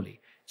slowly.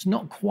 It's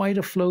not quite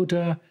a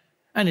floater,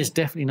 and it's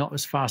definitely not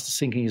as fast as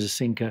sinking as a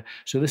sinker.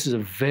 So this is a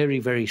very,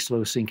 very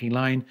slow sinking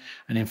line.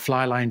 And in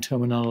fly line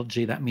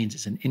terminology, that means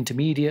it's an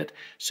intermediate.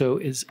 So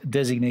its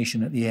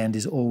designation at the end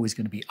is always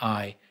going to be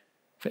I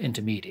for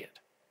intermediate.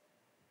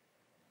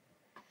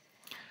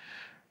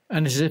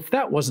 And as if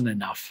that wasn't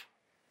enough,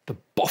 the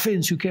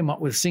boffins who came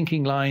up with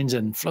sinking lines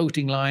and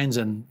floating lines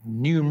and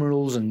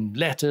numerals and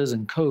letters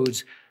and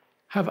codes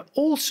have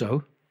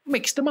also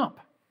mixed them up.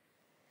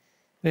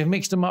 They've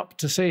mixed them up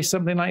to say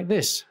something like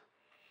this.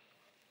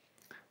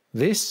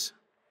 This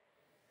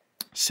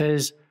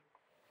says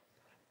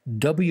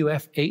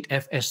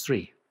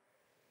WF8FS3.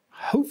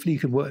 Hopefully you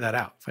can work that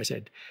out. If I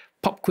said,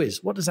 pop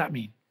quiz, what does that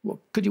mean? Well,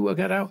 could you work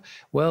that out?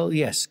 Well,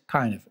 yes,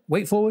 kind of.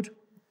 Weight forward,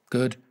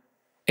 good.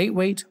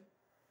 8-weight,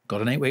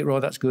 got an 8-weight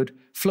rod, that's good.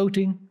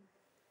 Floating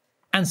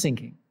and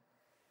sinking.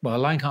 Well, a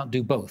line can't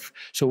do both.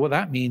 So what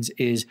that means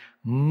is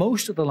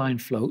most of the line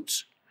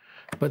floats,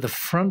 but the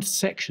front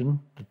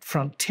section, the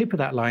front tip of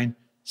that line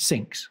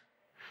sinks.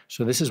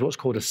 So this is what's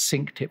called a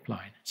sink tip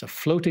line. It's a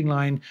floating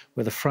line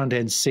where the front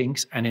end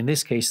sinks, and in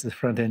this case, the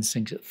front end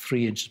sinks at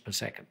 3 inches per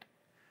second.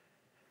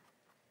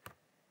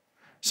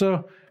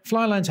 So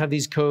fly lines have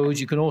these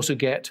codes. You can also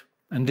get,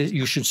 and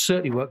you should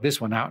certainly work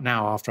this one out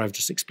now after I've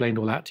just explained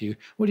all that to you.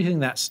 What do you think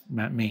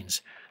that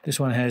means? This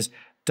one has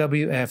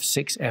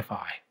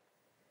WF6FI.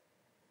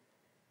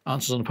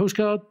 Answers on a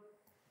postcard?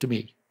 To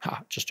me.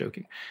 Ha, just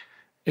joking.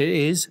 It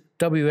is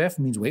WF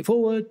means weight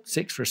forward,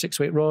 6 for a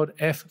 6-weight rod,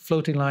 F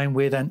floating line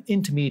with an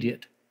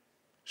intermediate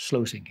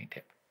slow sinking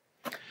tip.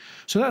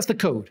 So that's the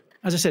code.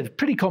 As I said,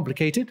 pretty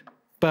complicated,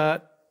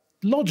 but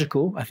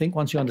logical, I think,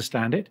 once you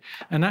understand it.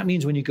 And that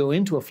means when you go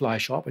into a fly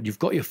shop and you've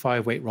got your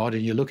 5-weight rod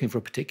and you're looking for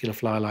a particular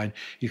fly line,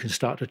 you can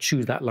start to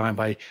choose that line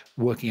by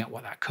working out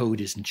what that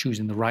code is and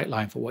choosing the right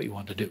line for what you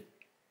want to do.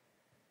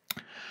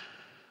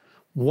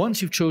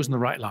 Once you've chosen the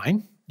right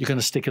line, you're going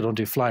to stick it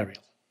onto your fly reel.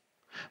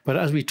 But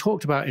as we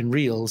talked about in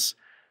reels,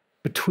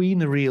 between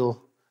the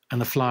reel and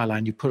the fly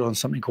line, you put on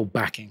something called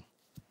backing.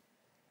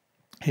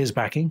 Here's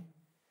backing.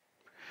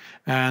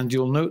 And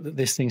you'll note that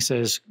this thing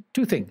says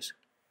two things: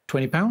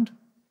 20 pound,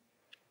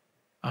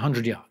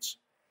 100 yards.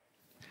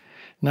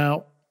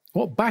 Now,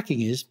 what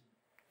backing is,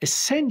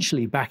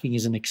 essentially backing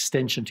is an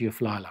extension to your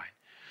fly line.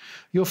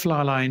 Your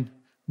fly line,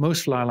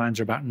 most fly lines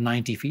are about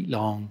 90 feet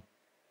long.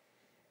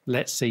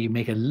 Let's say you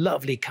make a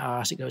lovely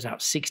cast, it goes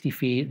out 60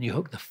 feet and you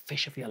hook the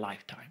fish of your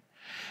lifetime.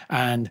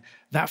 And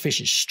that fish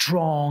is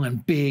strong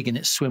and big and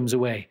it swims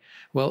away.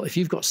 Well, if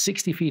you've got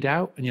 60 feet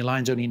out and your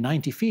line's only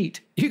 90 feet,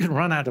 you can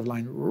run out of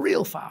line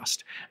real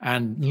fast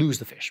and lose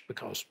the fish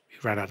because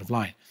you've run out of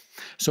line.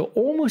 So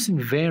almost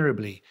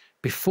invariably,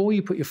 before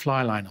you put your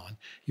fly line on,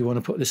 you want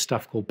to put this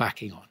stuff called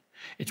backing on.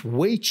 It's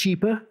way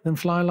cheaper than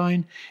fly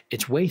line.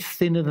 It's way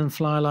thinner than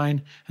fly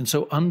line. And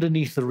so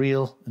underneath the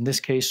reel, in this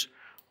case,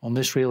 on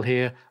this reel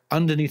here,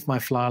 underneath my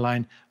fly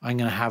line, I'm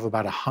going to have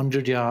about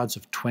 100 yards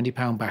of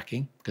 20-pound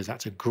backing, because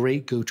that's a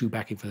great go-to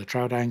backing for the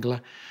trout angler.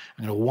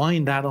 I'm going to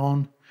wind that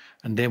on,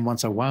 and then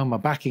once I wound my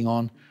backing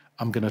on,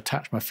 I'm going to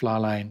attach my fly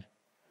line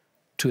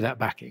to that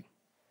backing.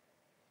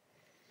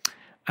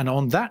 And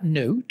on that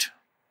note,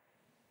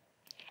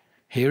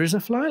 here is a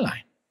fly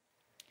line.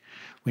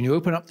 When you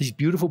open up these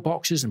beautiful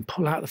boxes and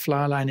pull out the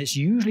fly line, it's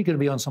usually going to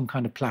be on some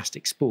kind of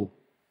plastic spool.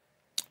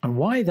 And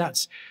why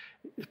that's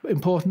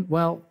important?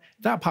 Well,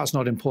 that part's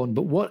not important,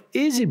 but what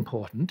is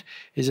important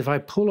is if I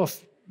pull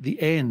off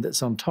the end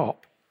that's on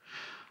top,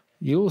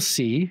 you'll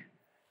see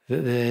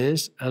that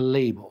there's a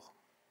label.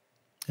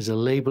 There's a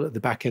label at the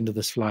back end of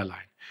this fly line.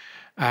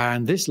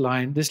 And this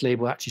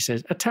label actually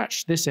says,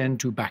 attach this end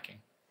to backing.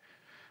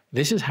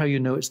 This is how you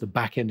know it's the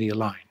back end of your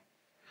line.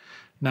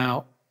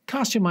 Now,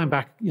 cast your mind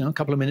back, a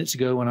couple of minutes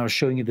ago when I was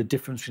showing you the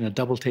difference between a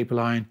double taper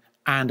line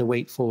and a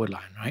weight forward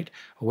line, right?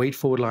 A weight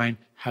forward line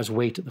has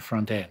weight at the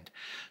front end.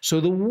 So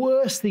the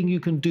worst thing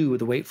you can do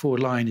with a weight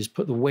forward line is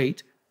put the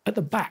weight at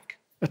the back,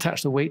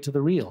 attach the weight to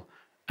the reel,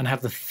 and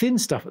have the thin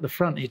stuff at the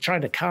front. You're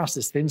trying to cast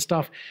this thin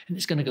stuff, and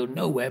it's going to go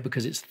nowhere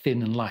because it's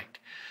thin and light.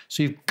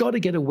 So you've got to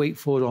get a weight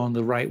forward on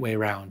the right way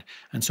around.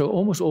 And so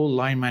almost all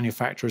line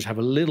manufacturers have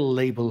a little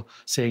label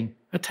saying,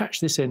 attach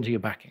this end to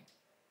your backing.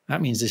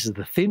 That means this is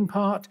the thin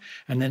part,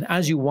 and then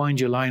as you wind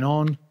your line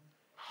on,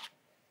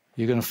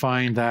 you're going to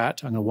find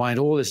that I'm going to wind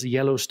all this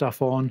yellow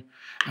stuff on,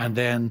 and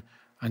then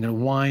I'm going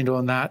to wind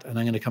on that, and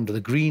I'm going to come to the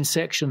green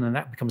section, and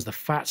that becomes the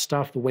fat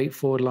stuff, the weight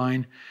forward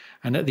line.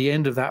 And at the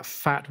end of that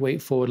fat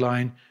weight forward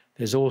line,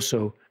 there's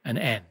also an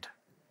end,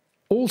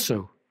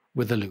 also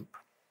with a loop.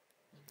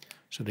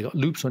 So they've got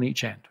loops on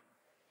each end.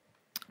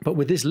 But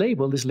with this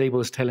label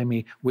is telling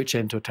me which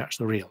end to attach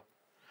the reel.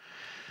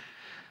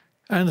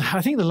 And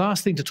I think the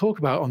last thing to talk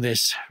about on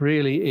this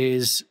really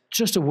is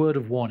just a word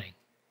of warning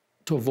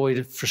to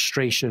avoid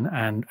frustration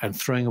and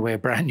throwing away a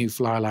brand new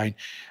fly line.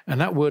 And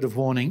that word of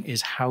warning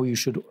is how you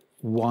should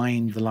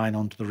wind the line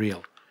onto the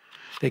reel.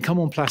 They come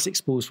on plastic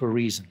spools for a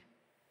reason,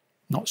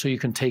 not so you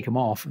can take them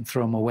off and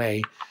throw them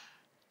away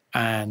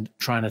and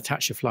try and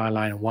attach your fly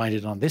line and wind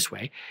it on this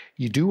way.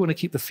 You do want to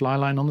keep the fly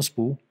line on the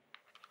spool,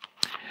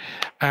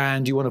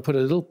 and you want to put a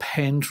little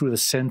pen through the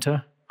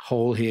center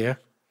hole here,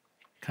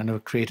 kind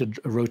of create a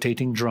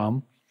rotating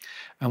drum.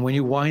 And when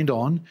you wind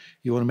on,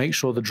 you want to make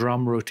sure the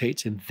drum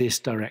rotates in this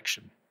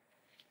direction.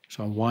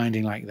 So I'm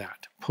winding like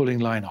that, pulling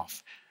line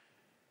off.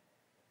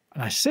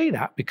 And I say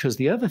that because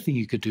the other thing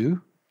you could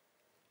do,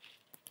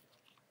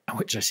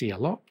 which I see a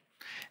lot,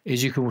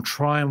 is you can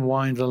try and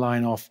wind the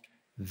line off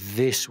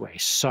this way,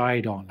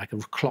 side on, like a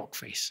clock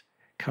face,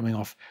 coming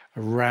off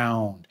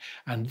around.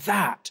 And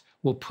that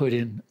will put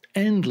in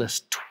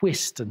endless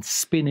twist and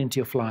spin into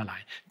your fly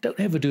line. Don't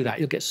ever do that.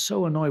 You'll get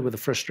so annoyed with the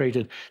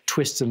frustrated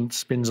twists and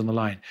spins on the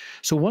line.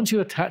 So once you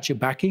attach your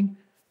backing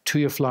to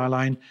your fly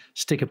line,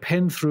 stick a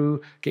pen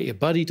through, get your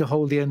buddy to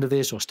hold the end of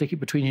this, or stick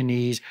it between your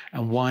knees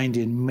and wind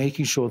in,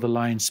 making sure the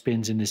line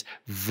spins in this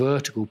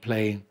vertical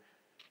plane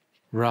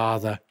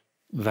rather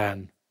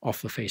than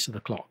off the face of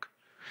the clock.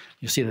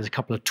 You'll see there's a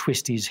couple of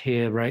twisties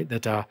here, right,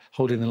 that are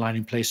holding the line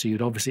in place. So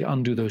you'd obviously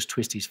undo those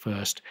twisties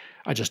first.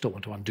 I just don't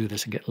want to undo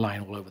this and get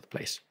line all over the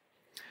place.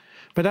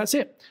 But that's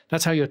it.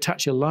 That's how you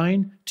attach your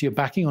line to your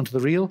backing onto the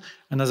reel.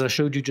 And as I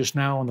showed you just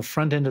now, on the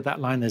front end of that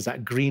line, there's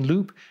that green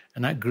loop.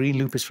 And that green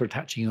loop is for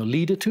attaching your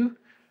leader to.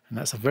 And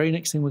that's the very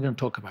next thing we're going to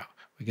talk about.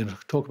 We're going to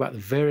talk about the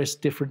various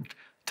different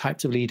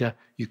types of leader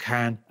you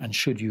can and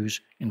should use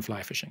in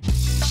fly fishing.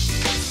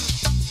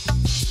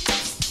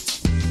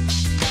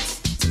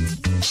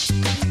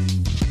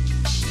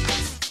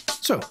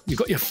 So you've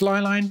got your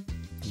fly line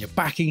and your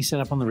backing set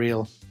up on the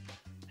reel.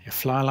 Your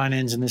fly line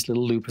ends in this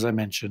little loop, as I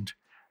mentioned.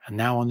 And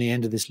now on the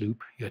end of this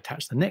loop, you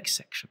attach the next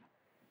section.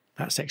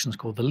 That section is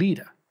called the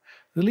leader.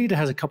 The leader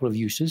has a couple of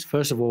uses.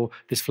 First of all,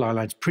 this fly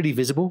line is pretty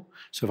visible.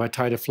 So if I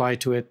tied a fly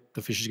to it,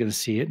 the fish is going to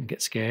see it and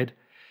get scared.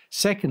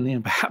 Secondly,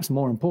 and perhaps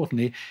more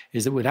importantly,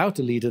 is that without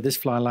a leader, this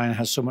fly line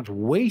has so much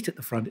weight at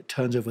the front, it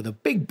turns over with a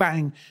big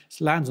bang,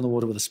 lands on the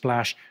water with a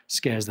splash,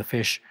 scares the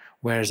fish.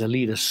 whereas a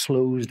leader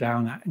slows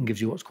down that and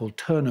gives you what's called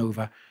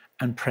turnover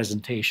and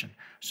presentation.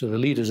 So the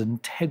leader is an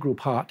integral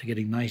part to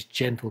getting nice,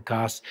 gentle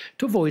casts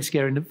to avoid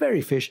scaring the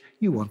very fish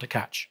you want to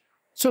catch.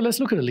 So let's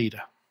look at a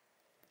leader.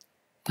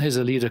 Here's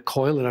a leader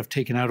coil that I've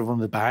taken out of one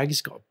of the bags.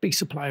 It's got a big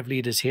supply of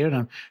leaders here, and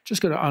I'm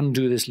just going to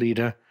undo this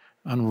leader,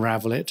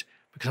 unravel it,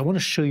 because I want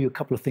to show you a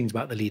couple of things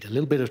about the leader, a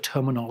little bit of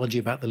terminology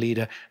about the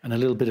leader and a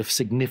little bit of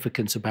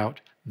significance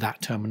about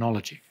that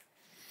terminology.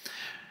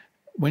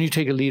 When you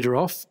take a leader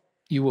off,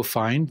 you will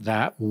find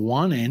that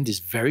one end is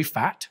very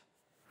fat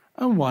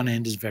and one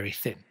end is very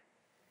thin.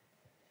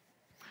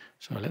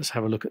 So let's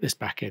have a look at this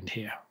back end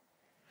here.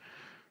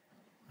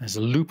 There's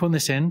a loop on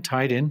this end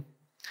tied in,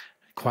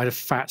 quite a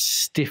fat,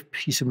 stiff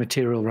piece of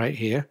material right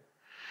here.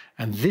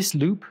 And this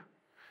loop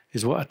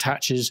is what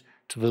attaches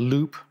to the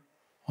loop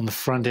on the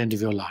front end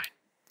of your line.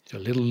 So a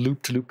little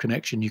loop-to-loop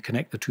connection, you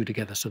connect the two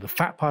together. So the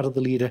fat part of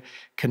the leader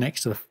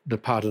connects to the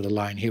part of the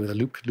line here with a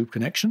loop-to-loop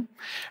connection.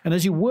 And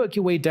as you work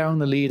your way down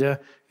the leader,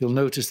 you'll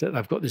notice that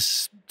I've got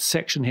this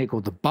section here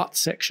called the butt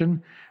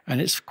section, and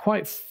it's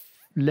quite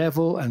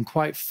level and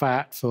quite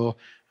fat for,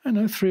 I don't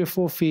know, 3 or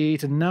 4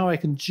 feet. And now I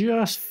can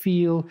just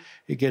feel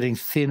it getting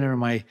thinner in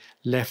my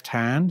left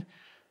hand.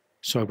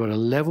 So I've got a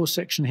level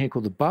section here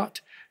called the butt.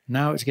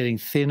 Now it's getting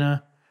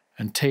thinner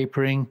and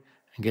tapering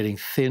and getting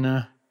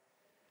thinner.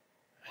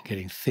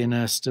 Getting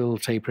thinner, still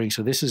tapering.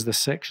 So this is the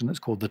section that's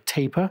called the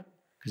taper,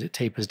 because it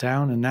tapers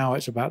down, and now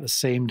it's about the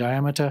same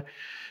diameter.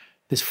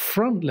 This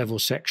front level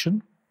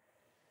section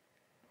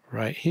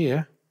right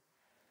here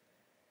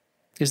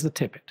is the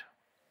tippet.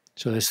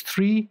 So there's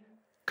 3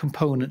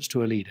 components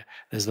to a leader.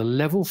 There's the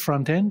level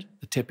front end,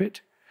 the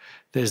tippet.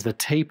 There's the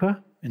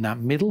taper in that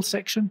middle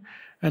section,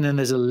 and then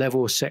there's a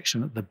level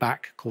section at the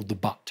back called the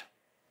butt.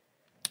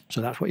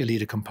 So that's what your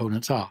leader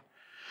components are.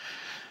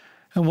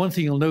 And one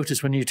thing you'll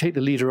notice when you take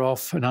the leader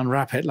off and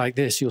unwrap it like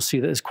this, you'll see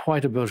that there's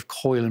quite a bit of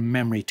coil and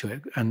memory to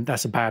it, and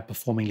that's a bad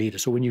performing leader.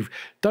 So when you've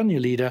done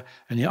your leader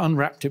and you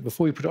unwrapped it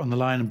before you put it on the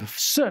line, and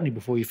certainly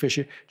before you fish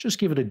it, just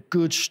give it a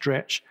good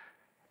stretch,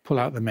 pull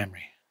out the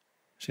memory.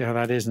 See how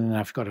that is? And then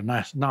I've got a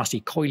nice, nasty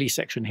coily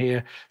section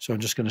here, so I'm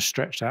just going to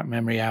stretch that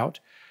memory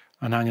out,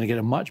 and I'm going to get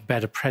a much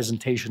better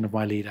presentation of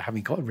my leader,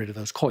 having got rid of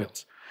those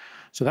coils.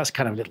 So that's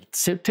kind of a little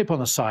tip on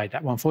the side,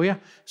 that one for you.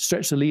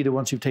 Stretch the leader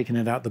once you've taken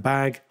it out the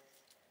bag.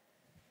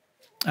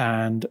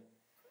 And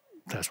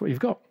that's what you've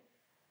got.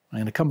 I'm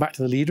going to come back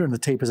to the leader and the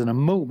tapers in a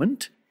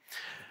moment.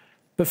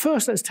 But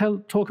first, let's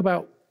talk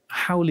about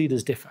how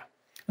leaders differ.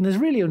 And there's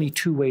really only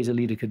 2 ways a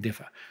leader can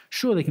differ.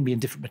 Sure, they can be in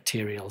different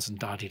materials and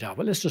da-de-da,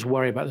 but let's just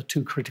worry about the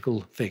 2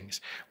 critical things.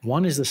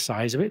 One is the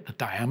size of it, the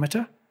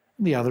diameter,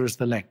 and the other is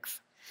the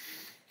length.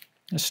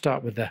 Let's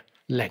start with the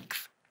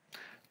length.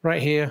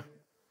 Right here,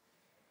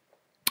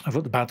 I've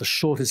got about the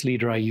shortest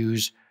leader I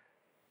use.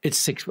 It's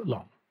 6 foot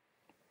long.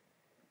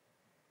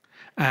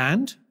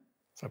 And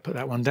if I put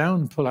that one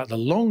down and pull out the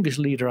longest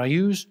leader I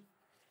use,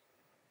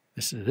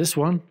 this is this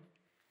one.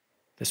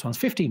 This one's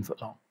 15 foot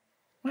long.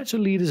 Right, so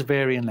leaders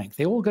vary in length.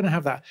 They're all going to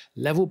have that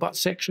level butt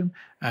section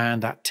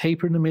and that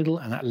taper in the middle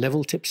and that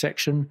level tip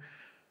section,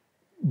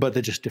 but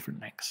they're just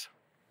different lengths.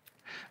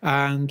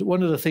 And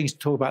one of the things to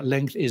talk about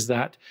length is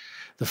that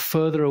the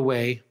further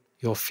away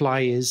your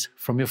fly is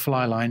from your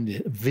fly line,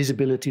 the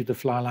visibility of the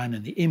fly line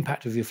and the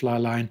impact of your fly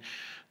line,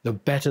 the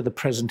better the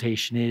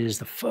presentation is,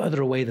 the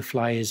further away the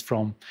fly is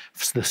from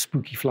the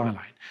spooky fly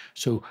line.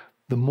 So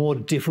the more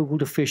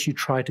difficult a fish you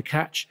try to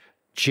catch,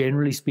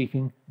 generally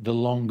speaking, the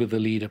longer the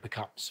leader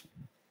becomes.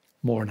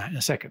 More on that in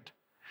a second.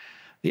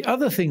 The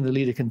other thing the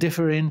leader can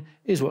differ in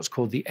is what's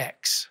called the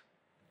X,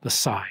 the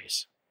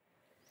size.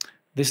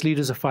 This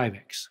leader's a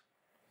 5X.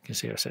 You can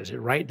see how it says it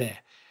right there.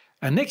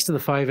 And next to the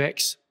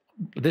 5X,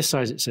 this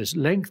size it says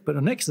length, but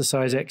next to the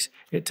size X,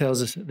 it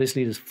tells us that this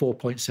leader's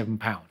 4.7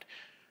 pound.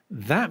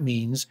 That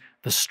means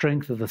the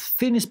strength of the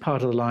thinnest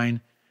part of the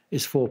line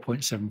is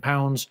 4.7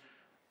 pounds,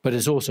 but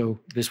it's also,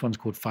 this one's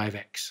called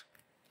 5X.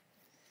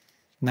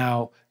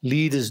 Now,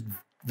 leaders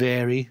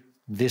vary.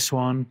 This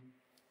one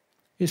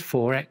is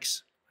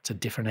 4X. It's a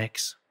different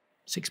X,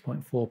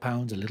 6.4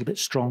 pounds, a little bit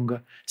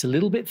stronger. It's a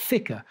little bit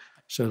thicker.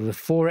 So the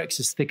 4X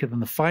is thicker than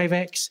the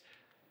 5X.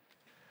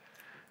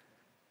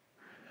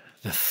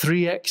 The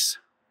 3X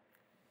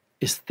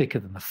is thicker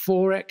than the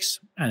 4X,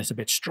 and it's a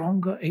bit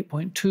stronger,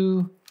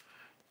 8.2.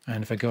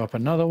 And if I go up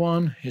another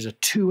one, here's a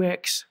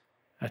 2X.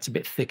 That's a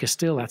bit thicker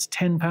still. That's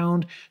 10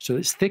 pound. So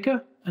it's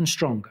thicker and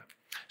stronger.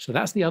 So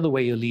that's the other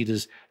way your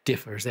leaders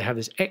differ, is they have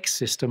this X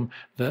system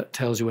that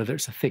tells you whether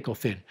it's a thick or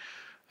thin.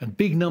 A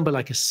big number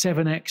like a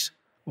 7X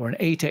or an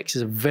 8X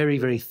is a very,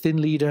 very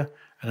thin leader,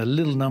 and a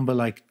little number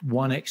like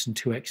 1X and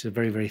 2X is a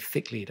very, very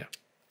thick leader.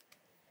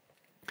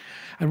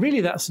 And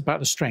really that's about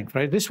the strength,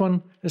 right? This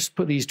one, let's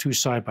put these two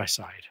side by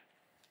side.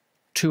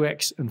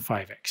 2X and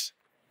 5X.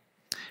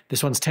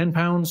 This one's 10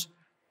 pounds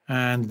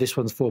and this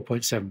one's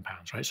 4.7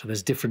 pounds, right? So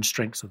there's different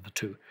strengths of the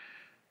two.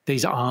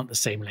 These aren't the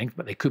same length,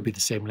 but they could be the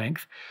same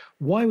length.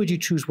 Why would you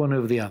choose one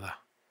over the other?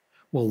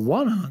 Well,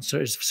 one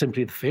answer is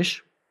simply the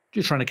fish.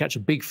 You're trying to catch a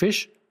big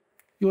fish,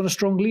 you want a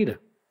strong leader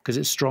because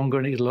it's stronger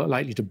and it's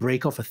likely to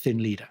break off a thin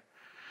leader.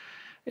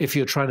 If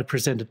you're trying to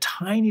present a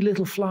tiny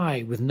little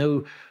fly with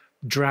no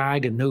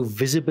drag and no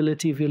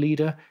visibility of your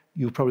leader,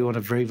 you probably want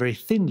a very, very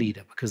thin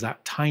leader, because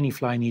that tiny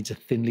fly needs a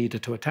thin leader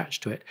to attach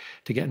to it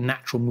to get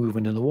natural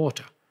movement in the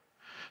water.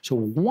 So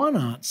one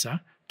answer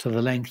to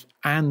the length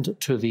and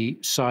to the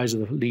size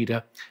of the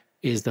leader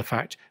is the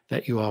fact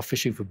that you are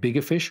fishing for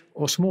bigger fish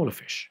or smaller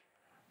fish.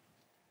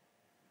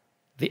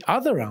 The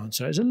other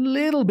answer is a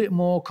little bit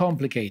more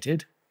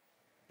complicated,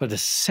 but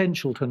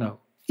essential to know,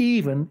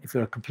 even if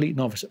you're a complete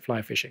novice at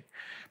fly fishing.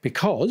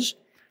 Because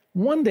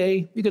one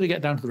day you're going to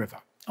get down to the river,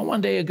 and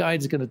one day a guide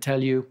is going to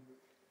tell you,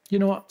 you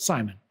know what,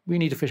 Simon, we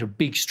need to fish a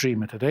big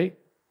streamer today.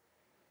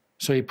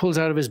 So he pulls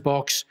out of his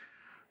box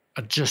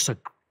just a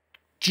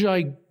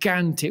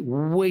gigantic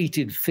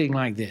weighted thing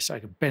like this,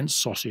 like a bent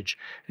sausage.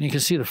 And you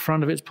can see the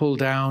front of it's pulled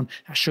down.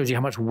 That shows you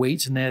how much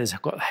weight's in there. It's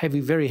got heavy,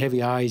 very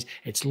heavy eyes.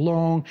 It's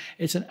long.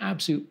 It's an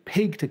absolute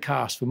pig to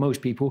cast for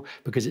most people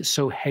because it's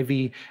so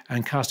heavy,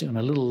 and casting on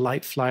a little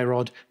light fly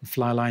rod and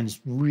fly line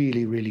is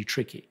really, really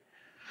tricky.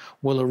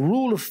 Well, a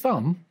rule of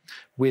thumb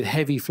with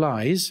heavy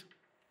flies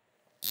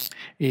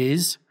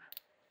is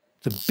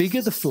the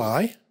bigger the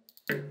fly,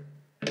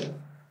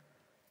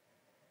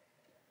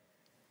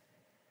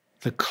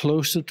 the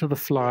closer to the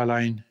fly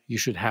line you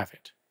should have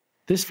it.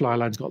 This fly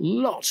line's got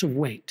lots of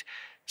weight.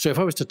 So if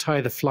I was to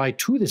tie the fly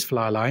to this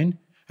fly line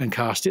and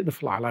cast it, the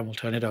fly line will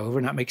turn it over,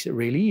 and that makes it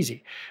really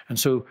easy. And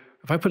so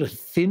if I put a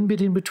thin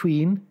bit in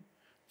between,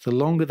 the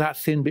longer that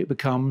thin bit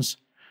becomes,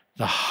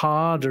 the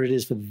harder it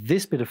is for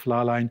this bit of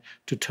fly line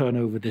to turn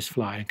over this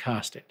fly and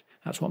cast it.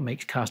 That's what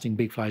makes casting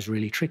big flies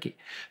really tricky.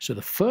 So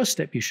the first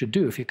step you should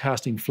do if you're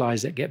casting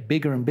flies that get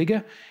bigger and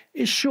bigger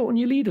is shorten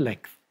your leader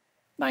length.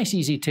 Nice,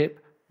 easy tip.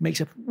 Makes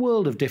a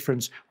world of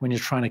difference when you're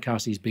trying to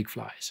cast these big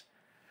flies.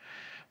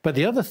 But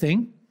the other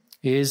thing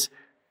is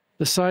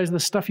the size of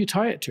the stuff you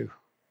tie it to.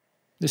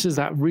 This is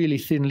that really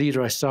thin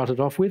leader I started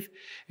off with.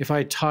 If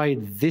I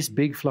tied this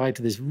big fly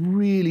to this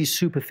really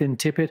super thin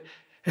tippet,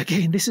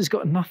 again, this has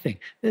got nothing.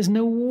 There's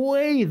no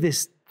way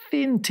this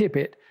thin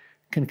tippet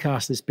can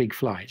cast this big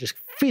fly. It just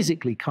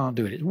physically can't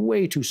do it. It's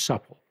way too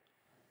supple.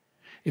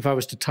 If I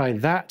was to tie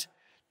that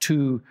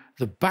to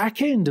the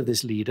back end of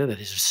this leader that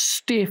is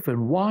stiff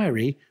and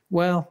wiry,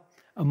 well,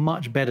 a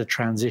much better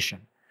transition.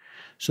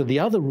 So the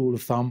other rule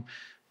of thumb,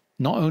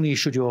 not only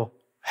should your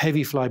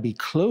heavy fly be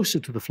closer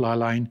to the fly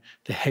line,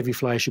 the heavy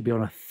fly should be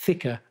on a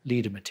thicker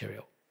leader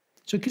material.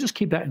 So you can just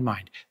keep that in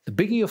mind. The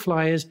bigger your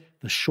fly is,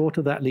 the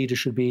shorter that leader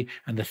should be,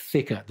 and the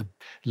thicker, the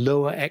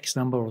lower X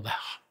number, or the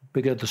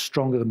bigger, the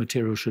stronger the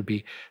material should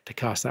be to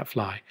cast that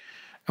fly.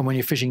 And when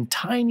you're fishing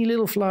tiny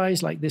little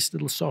flies like this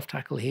little soft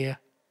tackle here,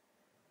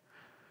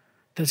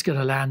 that's going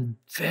to land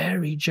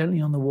very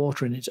gently on the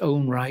water in its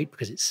own right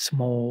because it's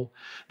small,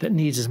 that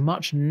needs as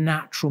much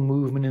natural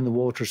movement in the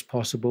water as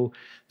possible,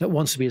 that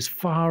wants to be as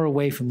far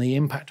away from the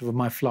impact of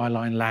my fly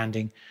line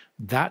landing,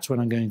 that's when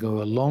I'm going to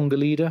go a longer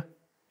leader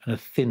and a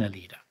thinner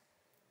leader.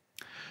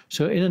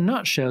 So in a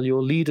nutshell,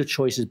 your leader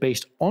choice is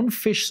based on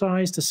fish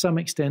size to some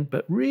extent,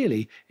 but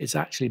really it's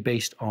actually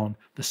based on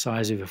the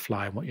size of your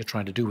fly and what you're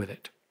trying to do with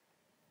it.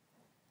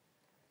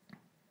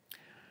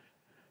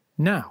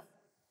 Now,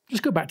 let's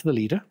go back to the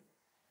leader.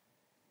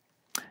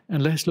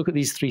 And let's look at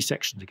these three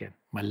sections again.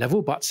 My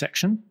level butt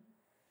section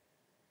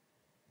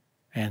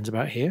ends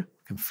about here,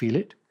 you can feel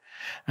it.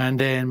 And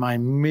then my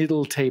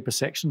middle taper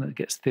section that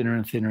gets thinner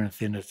and thinner and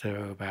thinner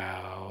to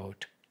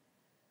about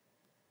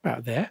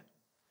there.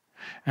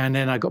 And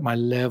then I got my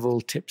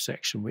level tip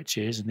section, which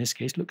is, in this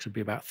case, looks to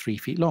be about 3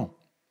 feet long.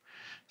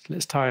 So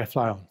let's tie a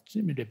fly on,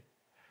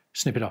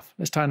 snip it off.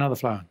 Let's tie another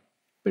fly on,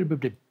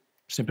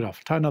 snip it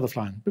off. Tie another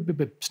fly on,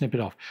 snip it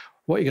off.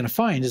 What you're going to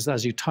find is that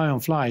as you tie on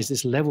flies,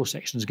 this level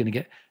section is going to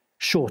get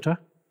shorter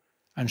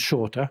and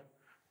shorter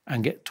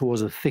and get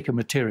towards a thicker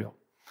material.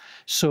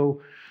 So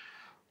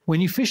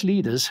when you fish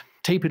leaders,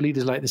 tapered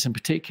leaders like this in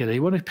particular,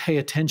 you want to pay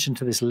attention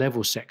to this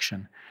level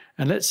section.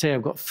 And let's say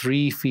I've got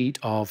 3 feet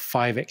of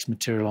 5X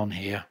material on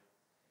here.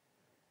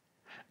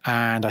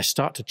 And I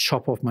start to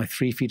chop off my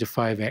 3 feet of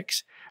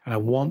 5X, and I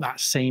want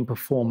that same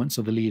performance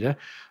of the leader.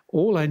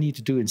 All I need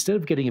to do, instead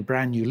of getting a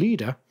brand new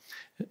leader,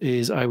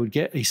 is I would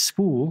get a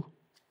spool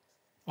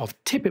of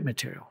tippet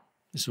material.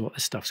 This is what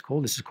this stuff's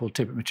called. This is called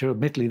tippet material.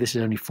 Admittedly, this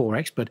is only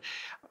 4X, but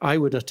I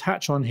would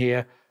attach on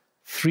here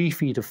 3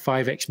 feet of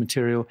 5X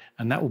material,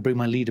 and that will bring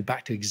my leader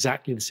back to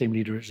exactly the same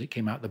leader as it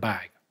came out of the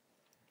bag.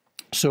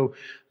 So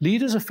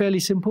leaders are fairly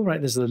simple, right?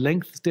 There's the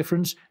length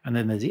difference, and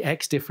then there's the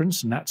X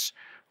difference, and that's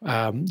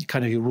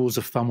kind of your rules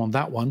of thumb on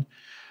that one.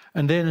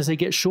 And then as they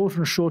get shorter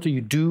and shorter,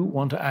 you do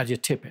want to add your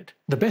tippet.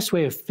 The best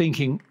way of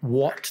thinking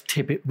what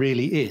tippet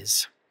really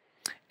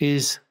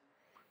is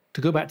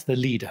to go back to the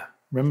leader.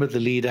 Remember, the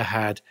leader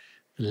had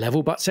a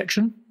level butt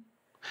section,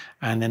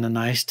 and then a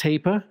nice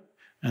taper,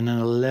 and then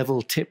a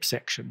level tip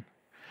section.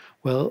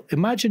 Well,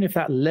 imagine if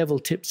that level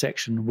tip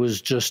section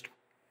was just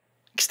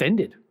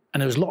extended, and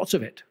there was lots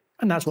of it.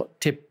 And that's what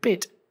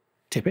tippet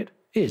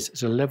is.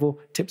 It's a level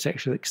tip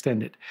section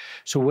extended.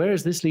 So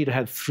whereas this leader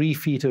had 3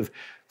 feet of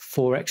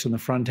 4X on the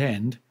front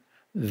end,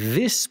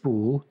 this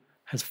spool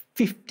has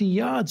 50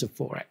 yards of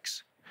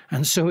 4X.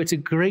 And so it's a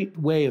great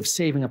way of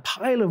saving a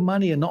pile of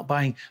money and not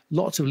buying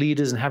lots of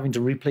leaders and having to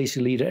replace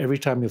your leader every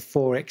time your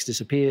 4X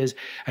disappears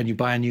and you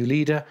buy a new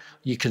leader.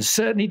 You can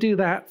certainly do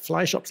that.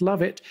 Fly shops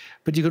love it.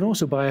 But you can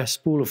also buy a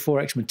spool of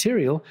 4X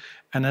material.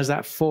 And as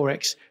that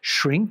 4X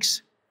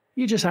shrinks,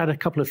 you just add a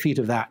couple of feet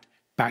of that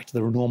back to the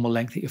normal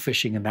length that you're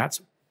fishing. And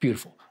that's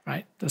beautiful,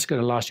 right? That's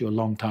going to last you a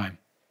long time.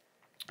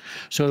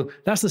 So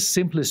that's the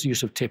simplest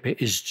use of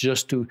tippet, is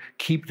just to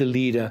keep the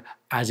leader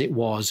as it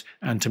was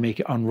and to make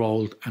it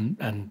unrolled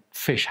and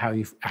fish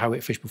how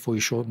it fished before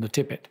you shorten the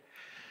tippet.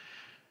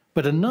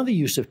 But another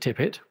use of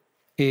tippet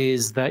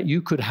is that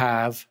you could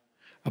have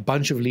a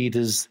bunch of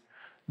leaders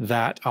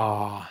that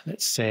are,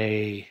 let's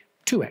say,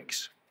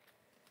 2X.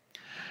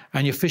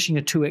 And you're fishing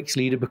a 2X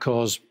leader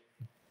because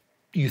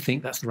you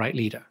think that's the right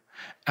leader.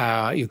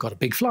 You've got a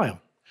big fly on,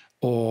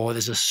 or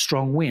there's a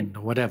strong wind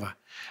or whatever.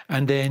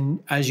 And then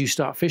as you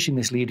start fishing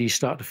this leader, you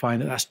start to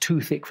find that that's too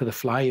thick for the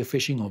fly you're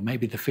fishing, or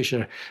maybe the fish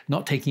are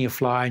not taking your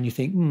fly and you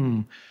think,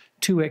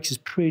 2X is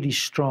pretty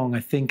strong. I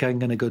think I'm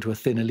going to go to a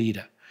thinner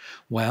leader.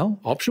 Well,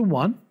 option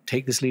 1,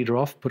 take this leader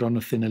off, put on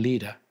a thinner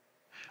leader.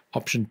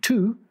 Option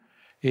 2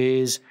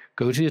 is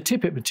go to your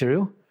tippet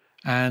material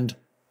and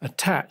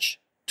attach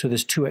to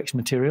this 2X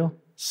material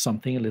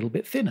something a little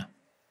bit thinner.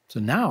 So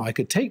now I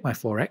could take my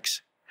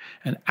 4X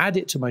and add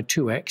it to my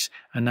 2X,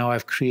 and now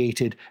I've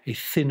created a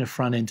thinner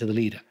front end to the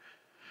leader.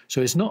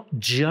 So it's not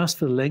just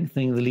for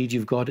lengthening the lead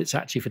you've got, it's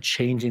actually for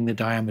changing the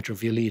diameter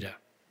of your leader.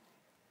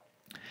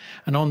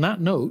 And on that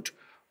note,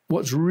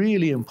 what's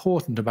really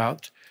important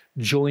about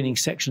joining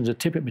sections of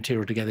tippet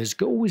material together is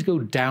always go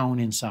down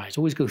in size,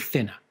 always go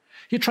thinner.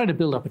 You're trying to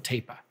build up a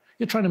taper.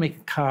 You're trying to make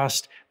a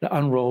cast that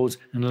unrolls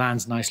and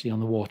lands nicely on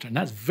the water. And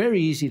that's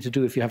very easy to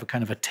do if you have a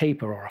kind of a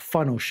taper or a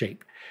funnel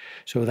shape.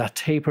 So that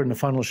taper and the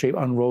funnel shape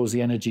unrolls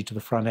the energy to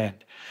the front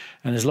end.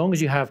 And as long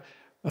as you have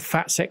a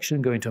fat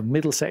section going to a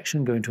middle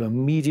section, going to a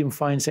medium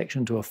fine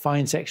section, to a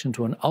fine section,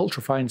 to an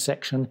ultra fine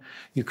section,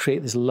 you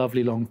create this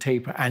lovely long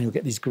taper and you'll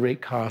get these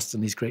great casts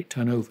and these great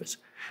turnovers.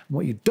 And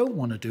what you don't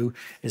want to do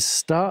is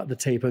start the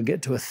taper and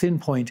get to a thin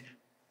point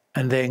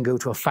and then go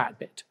to a fat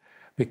bit,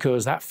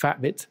 because that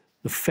fat bit,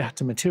 the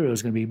fatter material,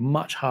 is going to be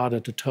much harder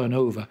to turn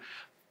over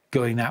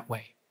going that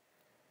way.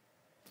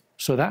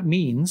 So that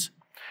means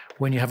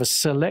when you have a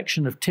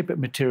selection of tippet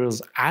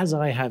materials, as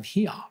I have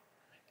here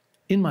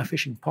in my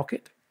fishing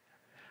pocket,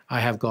 I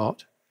have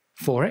got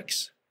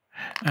 4X,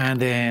 and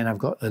then I've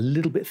got a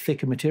little bit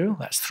thicker material,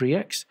 that's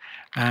 3X,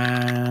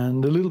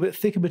 and a little bit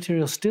thicker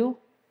material still,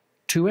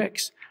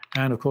 2X,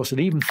 and of course an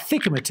even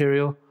thicker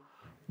material,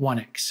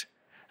 1X.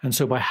 And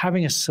so by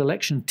having a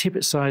selection of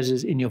tippet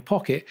sizes in your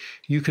pocket,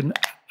 you can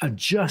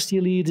adjust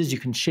your leaders, you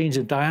can change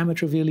the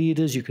diameter of your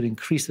leaders, you can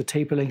increase the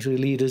taper length of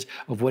your leaders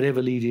of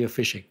whatever leader you're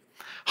fishing.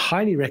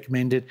 Highly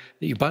recommended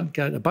that you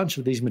get a bunch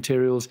of these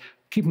materials,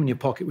 keep them in your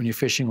pocket when you're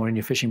fishing, or in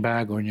your fishing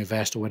bag, or in your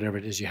vest, or whatever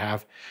it is you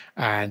have,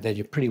 and then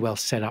you're pretty well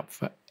set up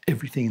for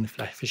everything in the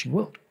fly fishing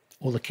world,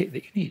 all the kit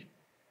that you need.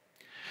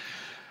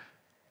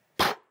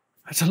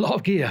 That's a lot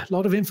of gear, a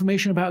lot of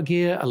information about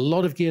gear, a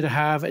lot of gear to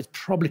have. It's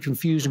probably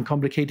confused and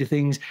complicated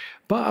things,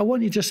 but I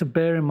want you just to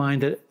bear in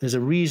mind that there's a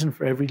reason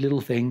for every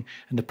little thing,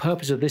 and the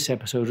purpose of this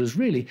episode is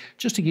really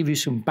just to give you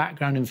some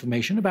background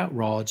information about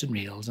rods and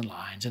reels and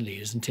lines and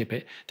leaders and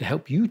tippet to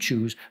help you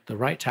choose the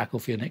right tackle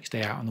for your next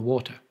day out on the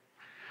water.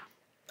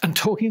 And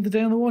talking of the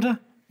day on the water,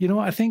 you know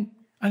what I think?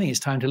 I think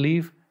it's time to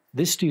leave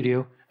this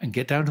studio and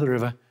get down to the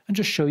river and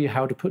just show you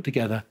how to put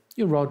together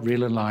your rod,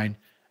 reel and line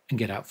and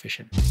get out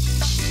fishing.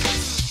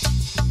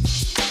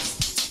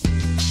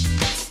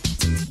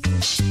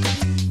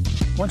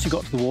 Once you've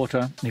got to the water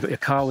and you've got your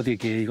car with your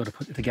gear, you've got to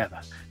put it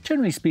together.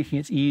 Generally speaking,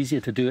 it's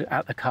easier to do it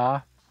at the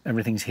car.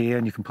 Everything's here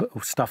and you can put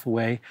stuff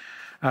away.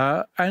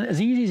 And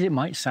as easy as it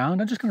might sound,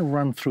 I'm just going to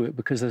run through it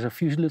because there's a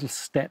few little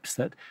steps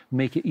that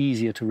make it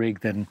easier to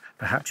rig than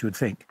perhaps you would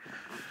think.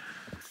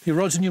 Your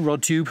rod's in your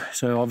rod tube,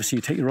 so obviously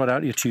you take your rod out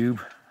of your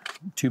tube.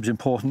 Tube's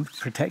important,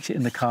 protects it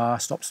in the car,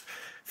 stops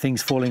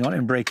things falling on it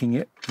and breaking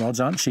it. Rods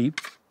aren't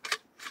cheap.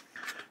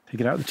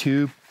 Take it out of the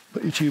tube,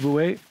 put your tube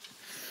away.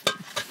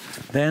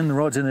 Then the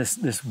rod's in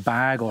this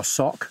bag or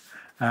sock,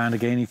 and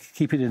again you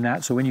keep it in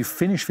that, so when you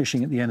finish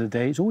fishing at the end of the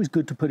day, it's always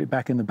good to put it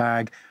back in the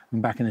bag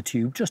and back in the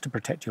tube just to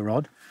protect your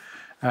rod.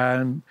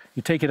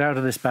 You take it out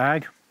of this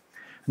bag,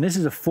 and this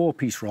is a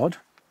 4-piece rod.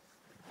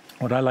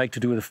 What I like to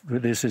do with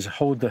this is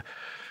hold the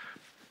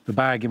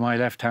bag in my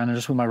left hand and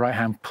just with my right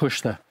hand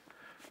push the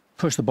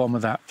bottom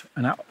of that,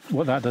 and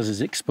what that does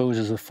is it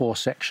exposes the 4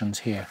 sections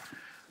here.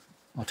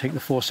 I'll take the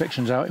 4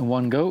 sections out in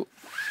one go,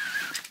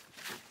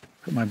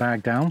 put my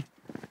bag down.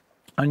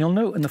 And you'll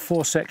note in the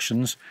 4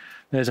 sections,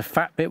 there's a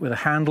fat bit with a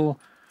handle,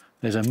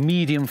 there's a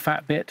medium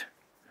fat bit,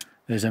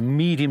 there's a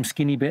medium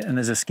skinny bit, and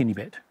there's a skinny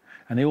bit.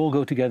 And they all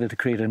go together to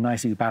create a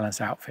nicely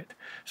balanced outfit.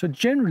 So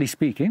generally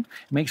speaking,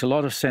 it makes a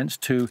lot of sense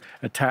to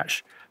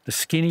attach the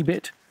skinny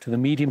bit to the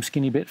medium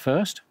skinny bit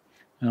first.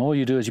 And all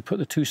you do is you put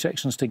the 2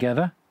 sections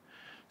together,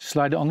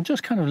 slide it on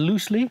just kind of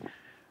loosely,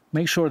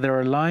 make sure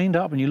they're lined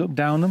up and you look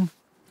down them.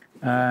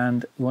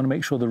 And you want to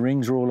make sure the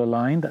rings are all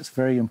aligned. That's a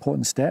very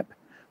important step.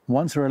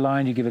 Once they're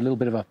aligned, you give it a little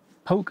bit of a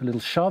poke, a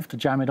little shove to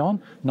jam it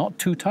on, not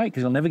too tight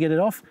because you'll never get it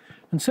off,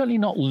 and certainly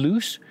not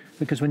loose,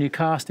 because when you're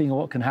casting,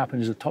 what can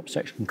happen is the top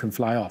section can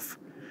fly off.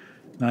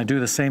 And I do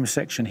the same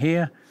section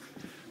here,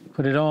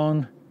 put it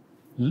on,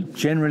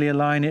 generally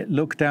align it,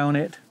 look down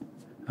it,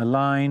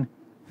 align,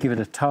 give it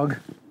a tug,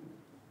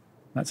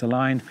 that's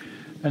aligned.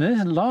 And then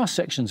the last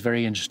section is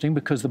very interesting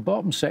because the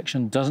bottom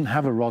section doesn't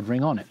have a rod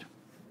ring on it.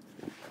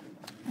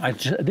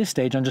 At this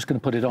stage, I'm just going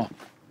to put it on,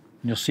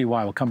 and you'll see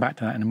why. We'll come back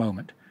to that in a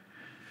moment.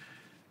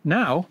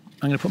 Now,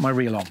 I'm going to put my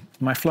reel on.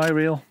 My fly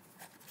reel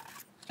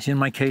is in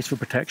my case for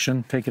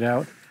protection. Take it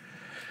out.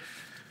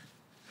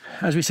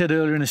 As we said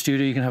earlier in the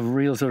studio, you can have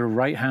reels that are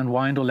right-hand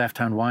wind or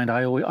left-hand wind.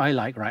 I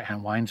like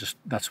right-hand wind, just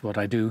that's what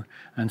I do.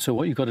 And so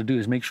what you've got to do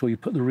is make sure you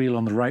put the reel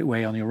on the right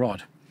way on your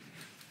rod.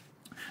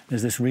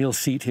 There's this reel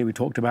seat here we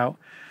talked about.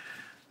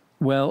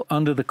 Well,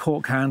 under the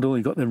cork handle,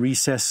 you've got the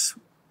recess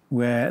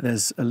where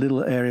there's a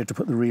little area to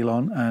put the reel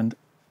on, and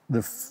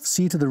the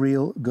seat of the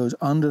reel goes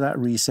under that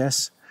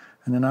recess.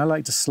 And then I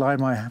like to slide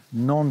my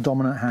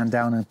non-dominant hand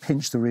down and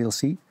pinch the reel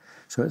seat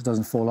so it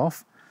doesn't fall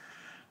off.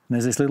 And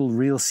there's this little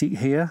reel seat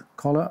here,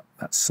 collar,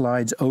 that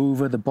slides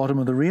over the bottom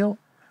of the reel,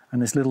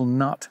 and this little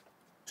nut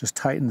just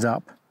tightens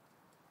up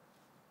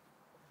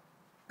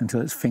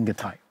until it's finger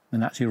tight,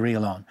 and that's your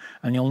reel on.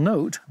 And you'll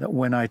note that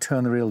when I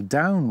turn the reel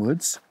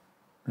downwards,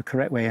 the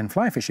correct way in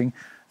fly fishing,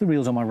 the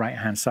reel's on my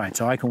right-hand side,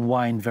 so I can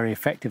wind very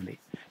effectively.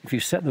 If you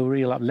set the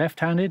reel up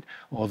left-handed,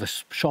 or the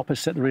shopper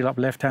set the reel up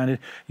left-handed,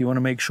 you want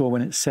to make sure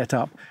when it's set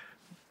up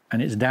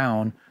and it's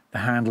down, the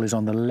handle is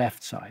on the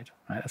left side.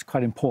 Right? That's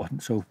quite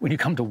important. So when you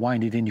come to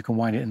wind it in, you can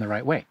wind it in the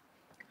right way.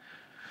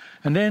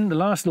 And then the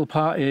last little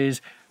part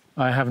is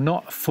I have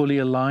not fully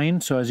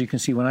aligned. So as you can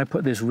see, when I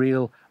put this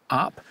reel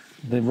up,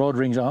 the rod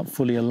rings aren't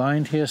fully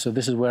aligned here. So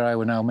this is where I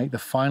will now make the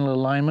final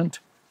alignment.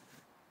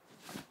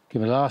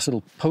 Give it a last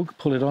little poke,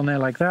 pull it on there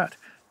like that.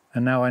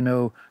 And now I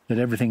know that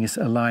everything is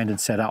aligned and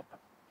set up.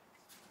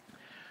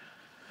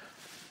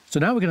 So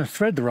now we're going to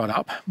thread the rod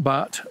up,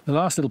 but the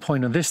last little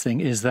point on this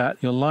thing is that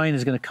your line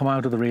is going to come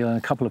out of the reel in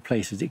a couple of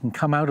places. It can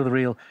come out of the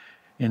reel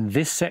in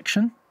this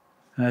section,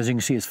 and as you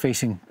can see, it's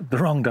facing the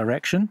wrong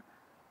direction,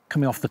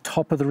 coming off the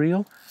top of the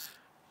reel.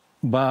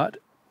 But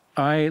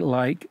I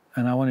like,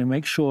 and I want to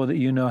make sure that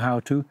you know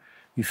how to,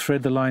 you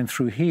thread the line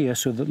through here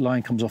so that the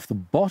line comes off the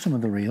bottom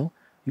of the reel.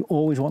 You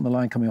always want the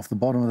line coming off the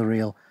bottom of the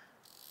reel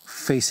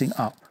facing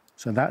up.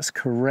 So that's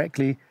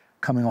correctly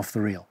coming off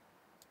the reel.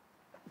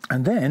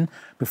 And then,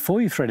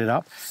 before you thread it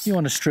up, you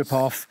want to strip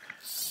off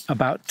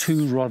about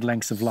 2 rod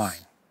lengths of line.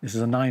 This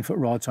is a 9-foot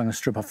rod, so I'm going to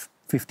strip off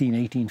 15,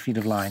 18 feet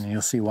of line, and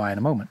you'll see why in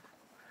a moment.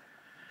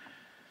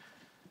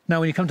 Now,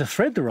 when you come to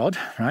thread the rod,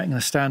 right, I'm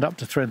going to stand up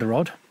to thread the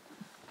rod.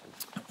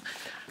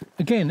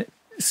 Again,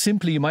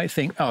 simply you might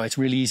think, oh, it's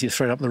really easy to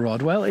thread up the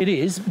rod. Well, it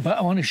is, but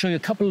I want to show you a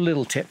couple of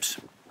little tips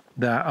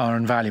that are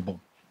invaluable.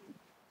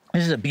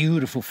 This is a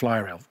beautiful fly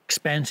reel,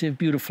 expensive,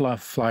 beautiful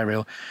fly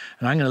reel,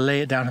 and I'm going to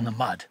lay it down in the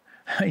mud.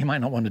 You might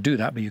not want to do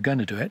that, but you're going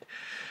to do it.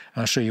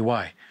 I'll show you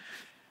why. On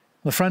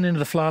the front end of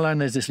the fly line,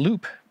 there's this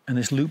loop, and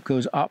this loop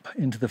goes up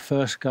into the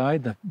first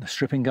guide, the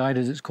stripping guide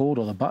as it's called,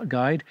 or the butt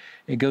guide.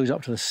 It goes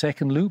up to the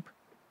second loop,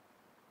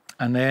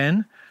 and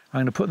then I'm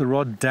going to put the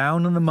rod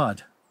down in the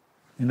mud,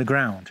 in the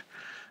ground.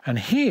 And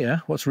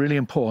here, what's really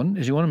important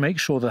is you want to make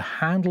sure the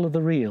handle of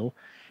the reel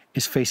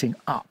is facing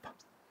up.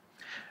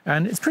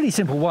 And it's pretty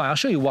simple why. I'll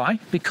show you why.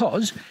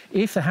 Because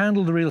if the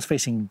handle of the reel is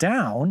facing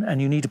down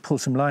and you need to pull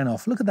some line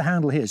off, look at the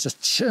handle here. It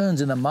just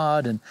churns in the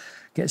mud and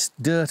gets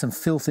dirt and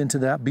filth into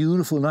that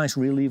beautiful, nice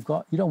reel you've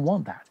got. You don't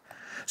want that.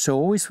 So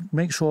always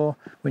make sure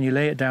when you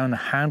lay it down, the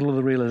handle of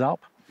the reel is up.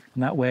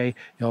 And that way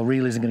your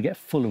reel isn't going to get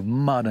full of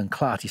mud and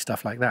clarty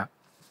stuff like that.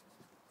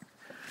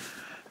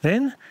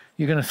 Then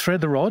you're going to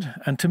thread the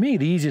rod. And to me,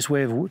 the easiest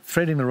way of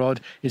threading the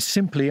rod is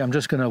simply, I'm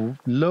just going to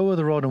lower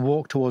the rod and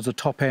walk towards the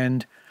top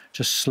end,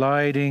 just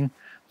sliding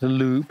the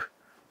loop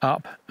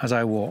up as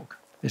I walk.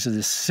 This is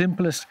the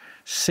simplest,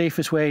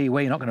 safest way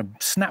you're not going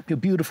to snap your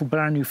beautiful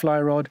brand new fly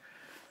rod.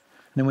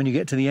 And then when you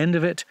get to the end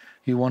of it,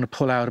 you want to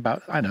pull out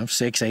about, I don't know,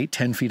 6, 8,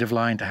 10 feet of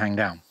line to hang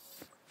down.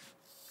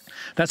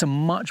 That's a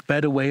much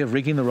better way of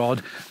rigging the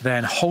rod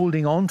than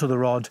holding on to the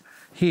rod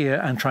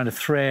here and trying to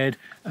thread,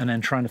 and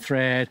then trying to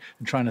thread,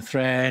 and trying to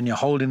thread, and you're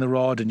holding the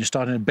rod, and you're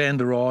starting to bend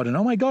the rod, and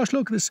oh my gosh,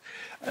 look at this,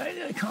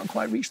 I can't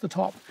quite reach the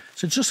top.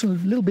 So it's just a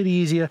little bit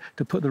easier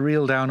to put the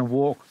reel down and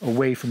walk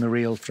away from the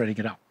reel, threading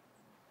it up.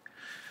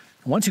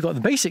 And once you've got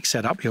the basics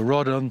set up, your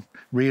rod on,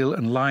 reel,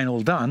 and line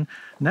all done,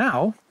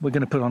 now we're going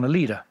to put on a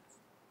leader.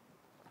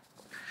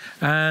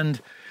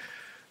 And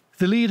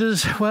the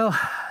leaders, well,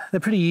 they're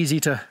pretty easy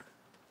to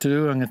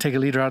do. I'm going to take a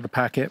leader out of the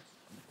packet,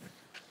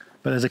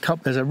 but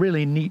there's a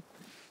really neat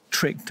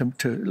trick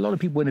to a lot of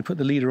people when they put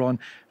the leader on,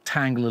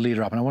 tangle the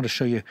leader up, and I want to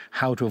show you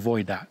how to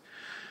avoid that.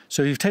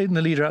 So you've taken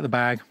the leader out of the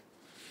bag.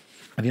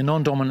 With your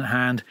non-dominant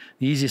hand,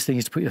 the easiest thing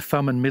is to put your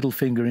thumb and middle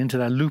finger into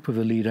that loop of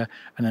the leader,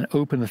 and then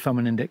open the thumb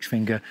and index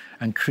finger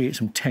and create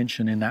some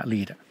tension in that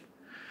leader.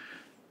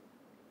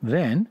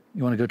 Then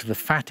you want to go to the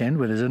fat end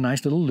where there's a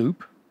nice little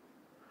loop,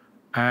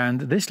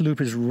 And this loop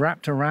is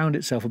wrapped around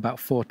itself about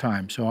 4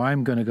 times. So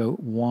I'm going to go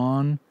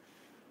 1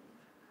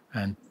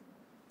 and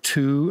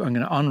 2. I'm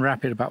going to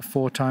unwrap it about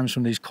 4 times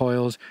from these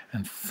coils,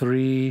 and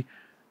 3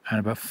 and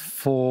about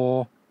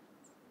 4.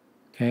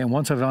 Okay, and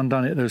once I've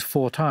undone it those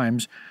 4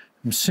 times,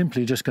 I'm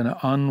simply just going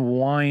to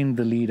unwind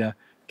the leader,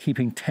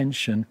 keeping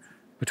tension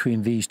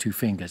between these 2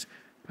 fingers.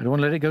 I don't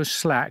want to let it go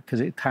slack because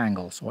it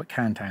tangles, or it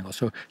can tangle.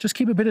 So just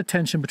keep a bit of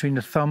tension between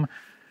the thumb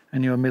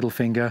and your middle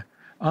finger.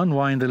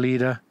 Unwind the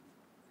leader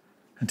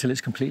until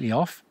it's completely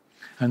off.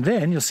 And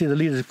then you'll see the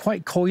leader is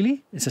quite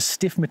coily. It's a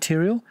stiff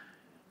material.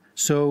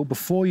 So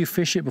before you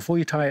fish it, before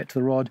you tie it to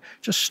the rod,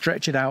 just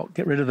stretch it out,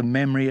 get rid of the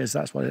memory, as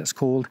that's what it's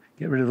called.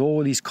 Get rid of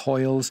all these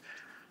coils.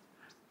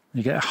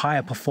 You get a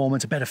higher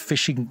performance, a better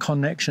fishing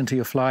connection to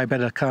your fly,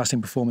 better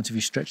casting performance if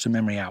you stretch the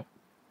memory out.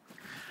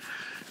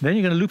 Then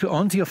you're going to loop it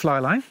onto your fly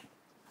line.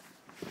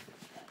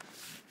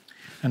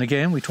 And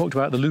again, we talked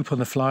about the loop on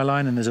the fly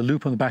line, and there's a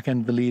loop on the back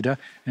end of the leader.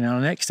 And our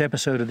next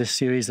episode of this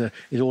series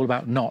is all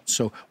about knots.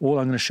 So all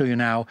I'm going to show you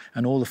now,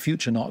 and all the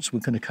future knots we're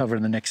going to cover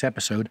in the next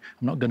episode.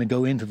 I'm not going to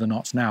go into the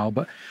knots now,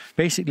 but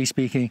basically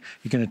speaking,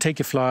 you're going to take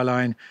your fly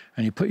line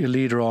and you put your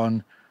leader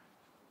on.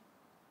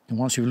 And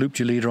once you've looped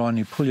your leader on,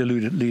 you pull your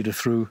leader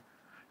through.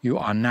 You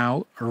are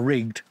now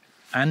rigged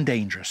and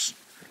dangerous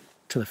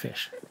to the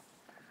fish.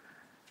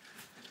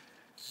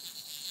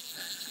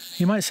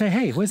 You might say,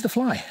 hey, where's the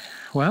fly?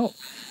 Well,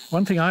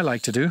 one thing I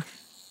like to do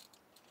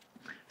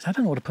is I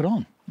don't know what to put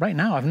on. Right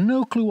now, I have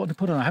no clue what to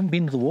put on. I haven't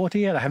been to the water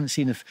yet. I haven't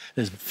seen if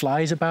there's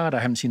flies about. I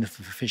haven't seen if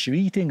the fish are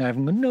eating. I have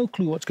no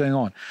clue what's going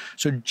on.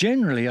 So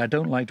generally, I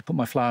don't like to put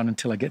my fly on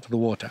until I get to the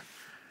water.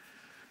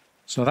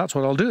 So that's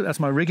what I'll do. That's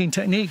my rigging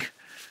technique.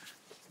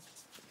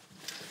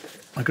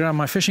 I grab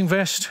my fishing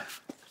vest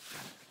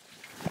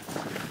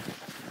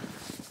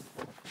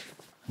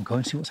and go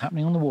and see what's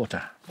happening on the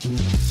water.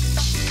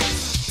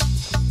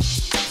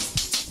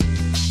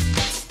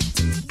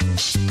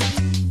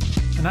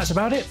 And that's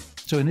about it.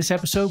 So in this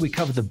episode, we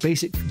covered the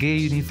basic gear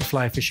you need for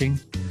fly fishing,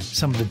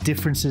 some of the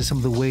differences, some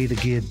of the way the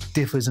gear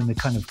differs, and the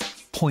kind of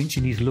points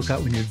you need to look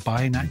at when you're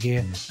buying that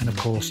gear, and of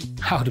course,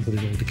 how to put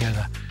it all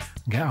together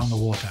and get out on the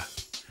water.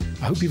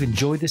 I hope you've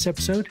enjoyed this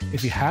episode.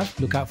 If you have,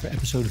 look out for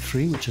episode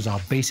 3, which is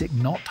our basic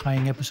knot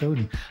tying episode,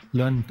 and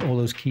learn all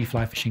those key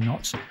fly fishing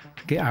knots.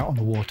 Get out on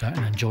the water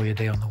and enjoy your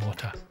day on the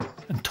water.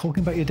 And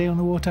talking about your day on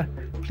the water,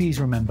 please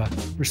remember,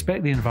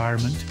 respect the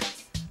environment,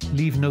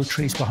 leave no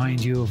trace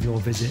behind you of your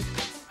visit,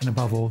 and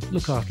above all,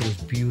 look after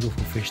those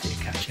beautiful fish that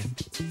you're catching.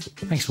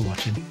 Thanks for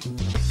watching.